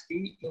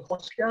capacity in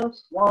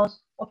hospitals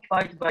was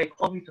occupied by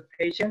COVID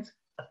patients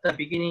at the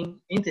beginning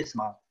in this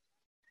month.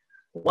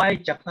 Why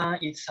Japan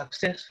is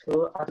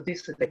successful at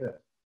this level?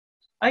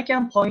 I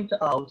can point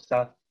out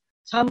that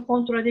some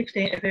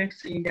contradicting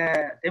effects in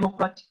a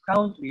democratic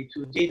country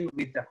to deal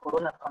with the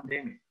corona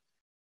pandemic.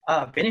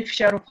 A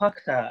beneficial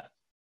factor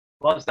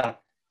was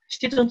that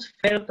citizens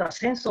felt a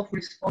sense of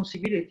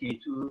responsibility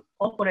to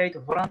cooperate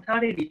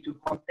voluntarily to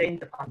contain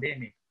the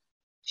pandemic.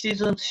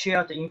 Citizens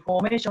shared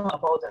information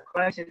about the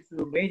crisis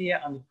through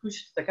media and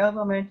pushed the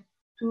government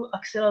to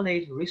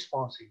accelerate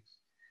responses.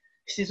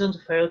 Citizens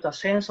felt a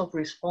sense of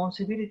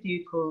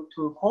responsibility to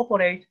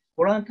cooperate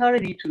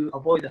voluntarily to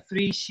avoid the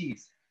 3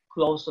 C's,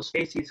 closed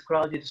spaces,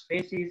 crowded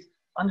spaces,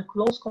 and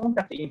close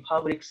contact in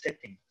public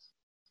settings.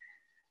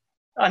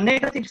 A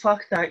negative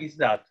factor is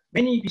that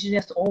many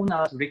business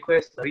owners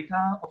request the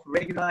return of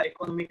regular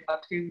economic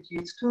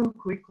activities too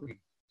quickly.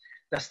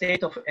 The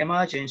state of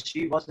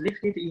emergency was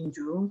lifted in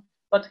June,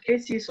 but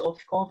cases of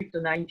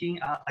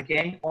COVID-19 are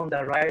again on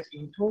the rise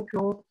in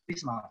Tokyo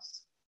this month.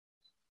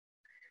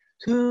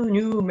 2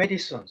 new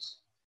medicines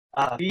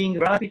are being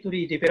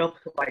rapidly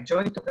developed by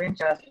joint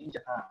ventures in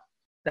Japan.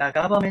 The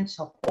government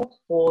support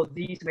for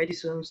these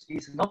medicines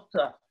is not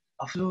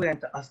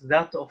affluent as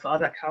that of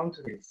other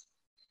countries.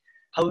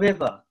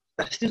 However,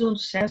 the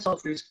citizens' sense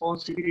of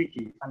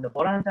responsibility and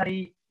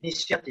voluntary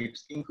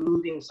initiatives,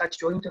 including such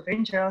joint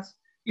ventures,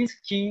 is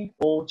key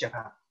for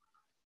Japan.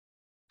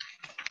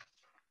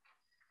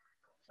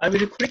 I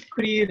will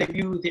quickly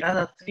review the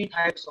other 3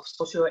 types of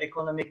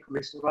socio-economic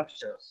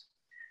restructures.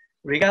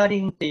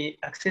 Regarding the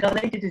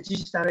accelerated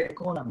digital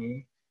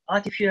economy,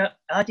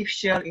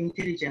 artificial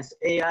intelligence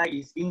AI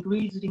is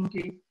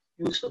increasingly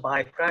used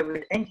by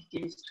private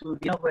entities to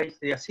innovate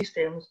their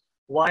systems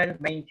while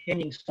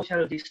maintaining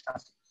social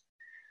distances.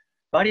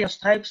 Various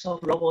types of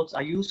robots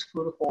are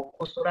useful for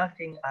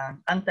constructing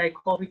an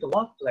anti-COVID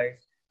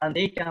workplace, and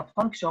they can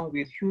function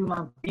with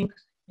human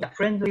beings in a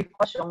friendly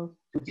fashion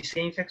to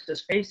disinfect the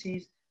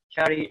spaces,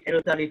 carry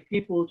elderly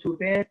people to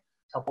bed,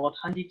 support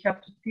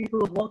handicapped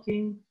people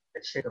walking,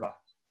 etc.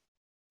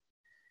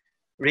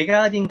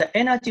 Regarding the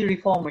energy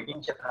reform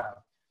in Japan,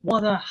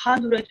 more than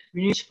 100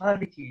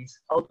 municipalities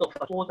out of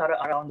a total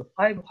around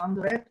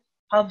 500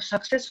 have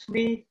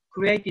successfully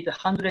created a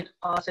 100%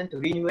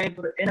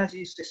 renewable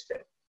energy system.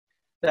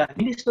 The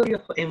Ministry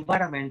of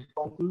Environment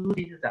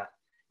concluded that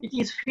it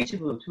is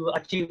feasible to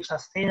achieve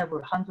sustainable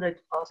 100%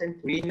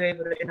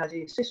 renewable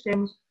energy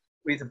systems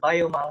with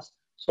biomass,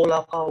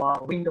 solar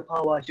power, wind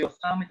power,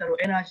 geothermal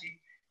energy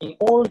in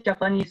all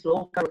Japanese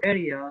local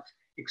areas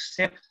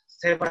except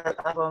several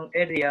urban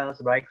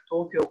areas like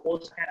Tokyo,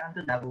 Osaka,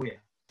 and Nagoya.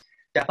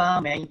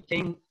 Japan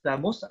maintains the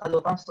most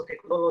advanced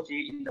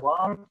technology in the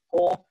world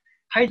for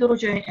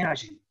hydrogen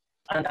energy,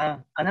 and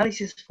an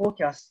analysis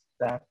forecasts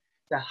that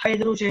the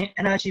hydrogen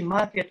energy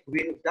market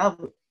will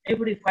double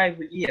every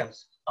 5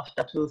 years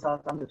after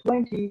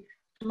 2020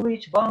 to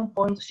reach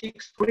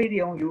 $1.6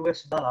 trillion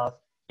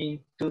in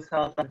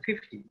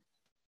 2050.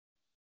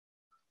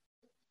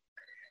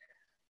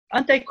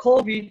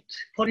 Anti-COVID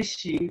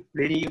policy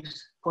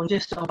relieves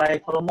congestion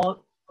by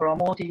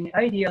promoting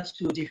ideas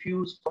to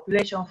diffuse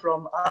population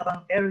from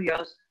urban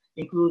areas,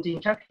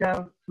 including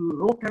capital, to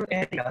local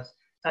areas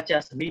such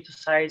as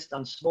mid-sized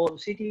and small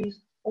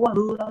cities or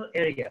rural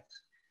areas.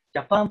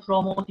 Japan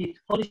promoted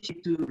policy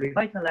to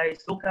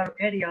revitalize local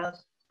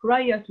areas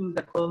prior to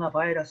the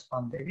coronavirus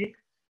pandemic,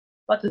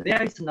 but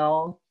there is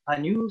now a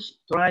new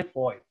drive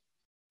for it.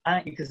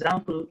 An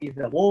example is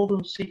the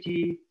Woven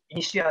City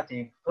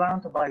initiative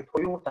planned by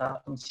Toyota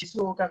in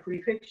Shizuoka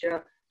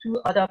Prefecture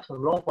to adapt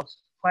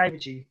robots,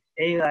 5G,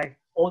 AI,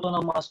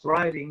 autonomous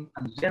driving,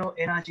 and zero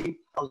energy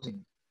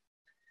housing.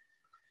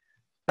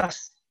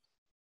 Thus,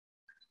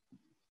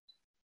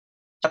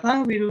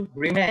 Japan will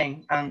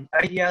remain an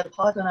ideal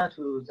partner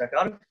to the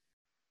Gulf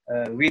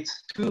with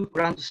two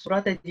grand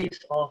strategies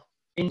of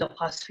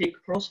Indo-Pacific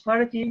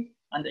prosperity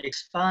and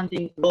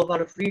expanding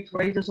global free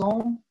trade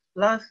zone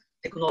plus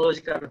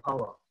technological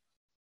power.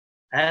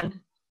 And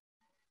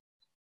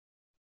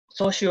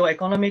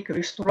socio-economic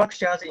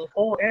restructures in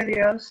 4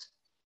 areas: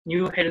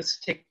 new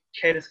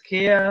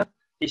healthcare,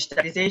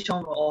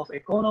 digitalization of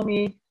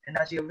economy,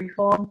 energy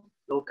reform,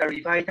 local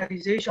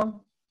revitalization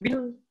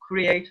will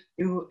create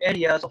new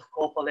areas of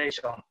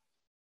cooperation.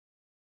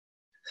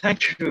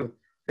 Thank you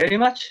very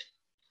much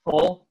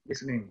for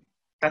listening.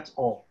 That's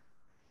all.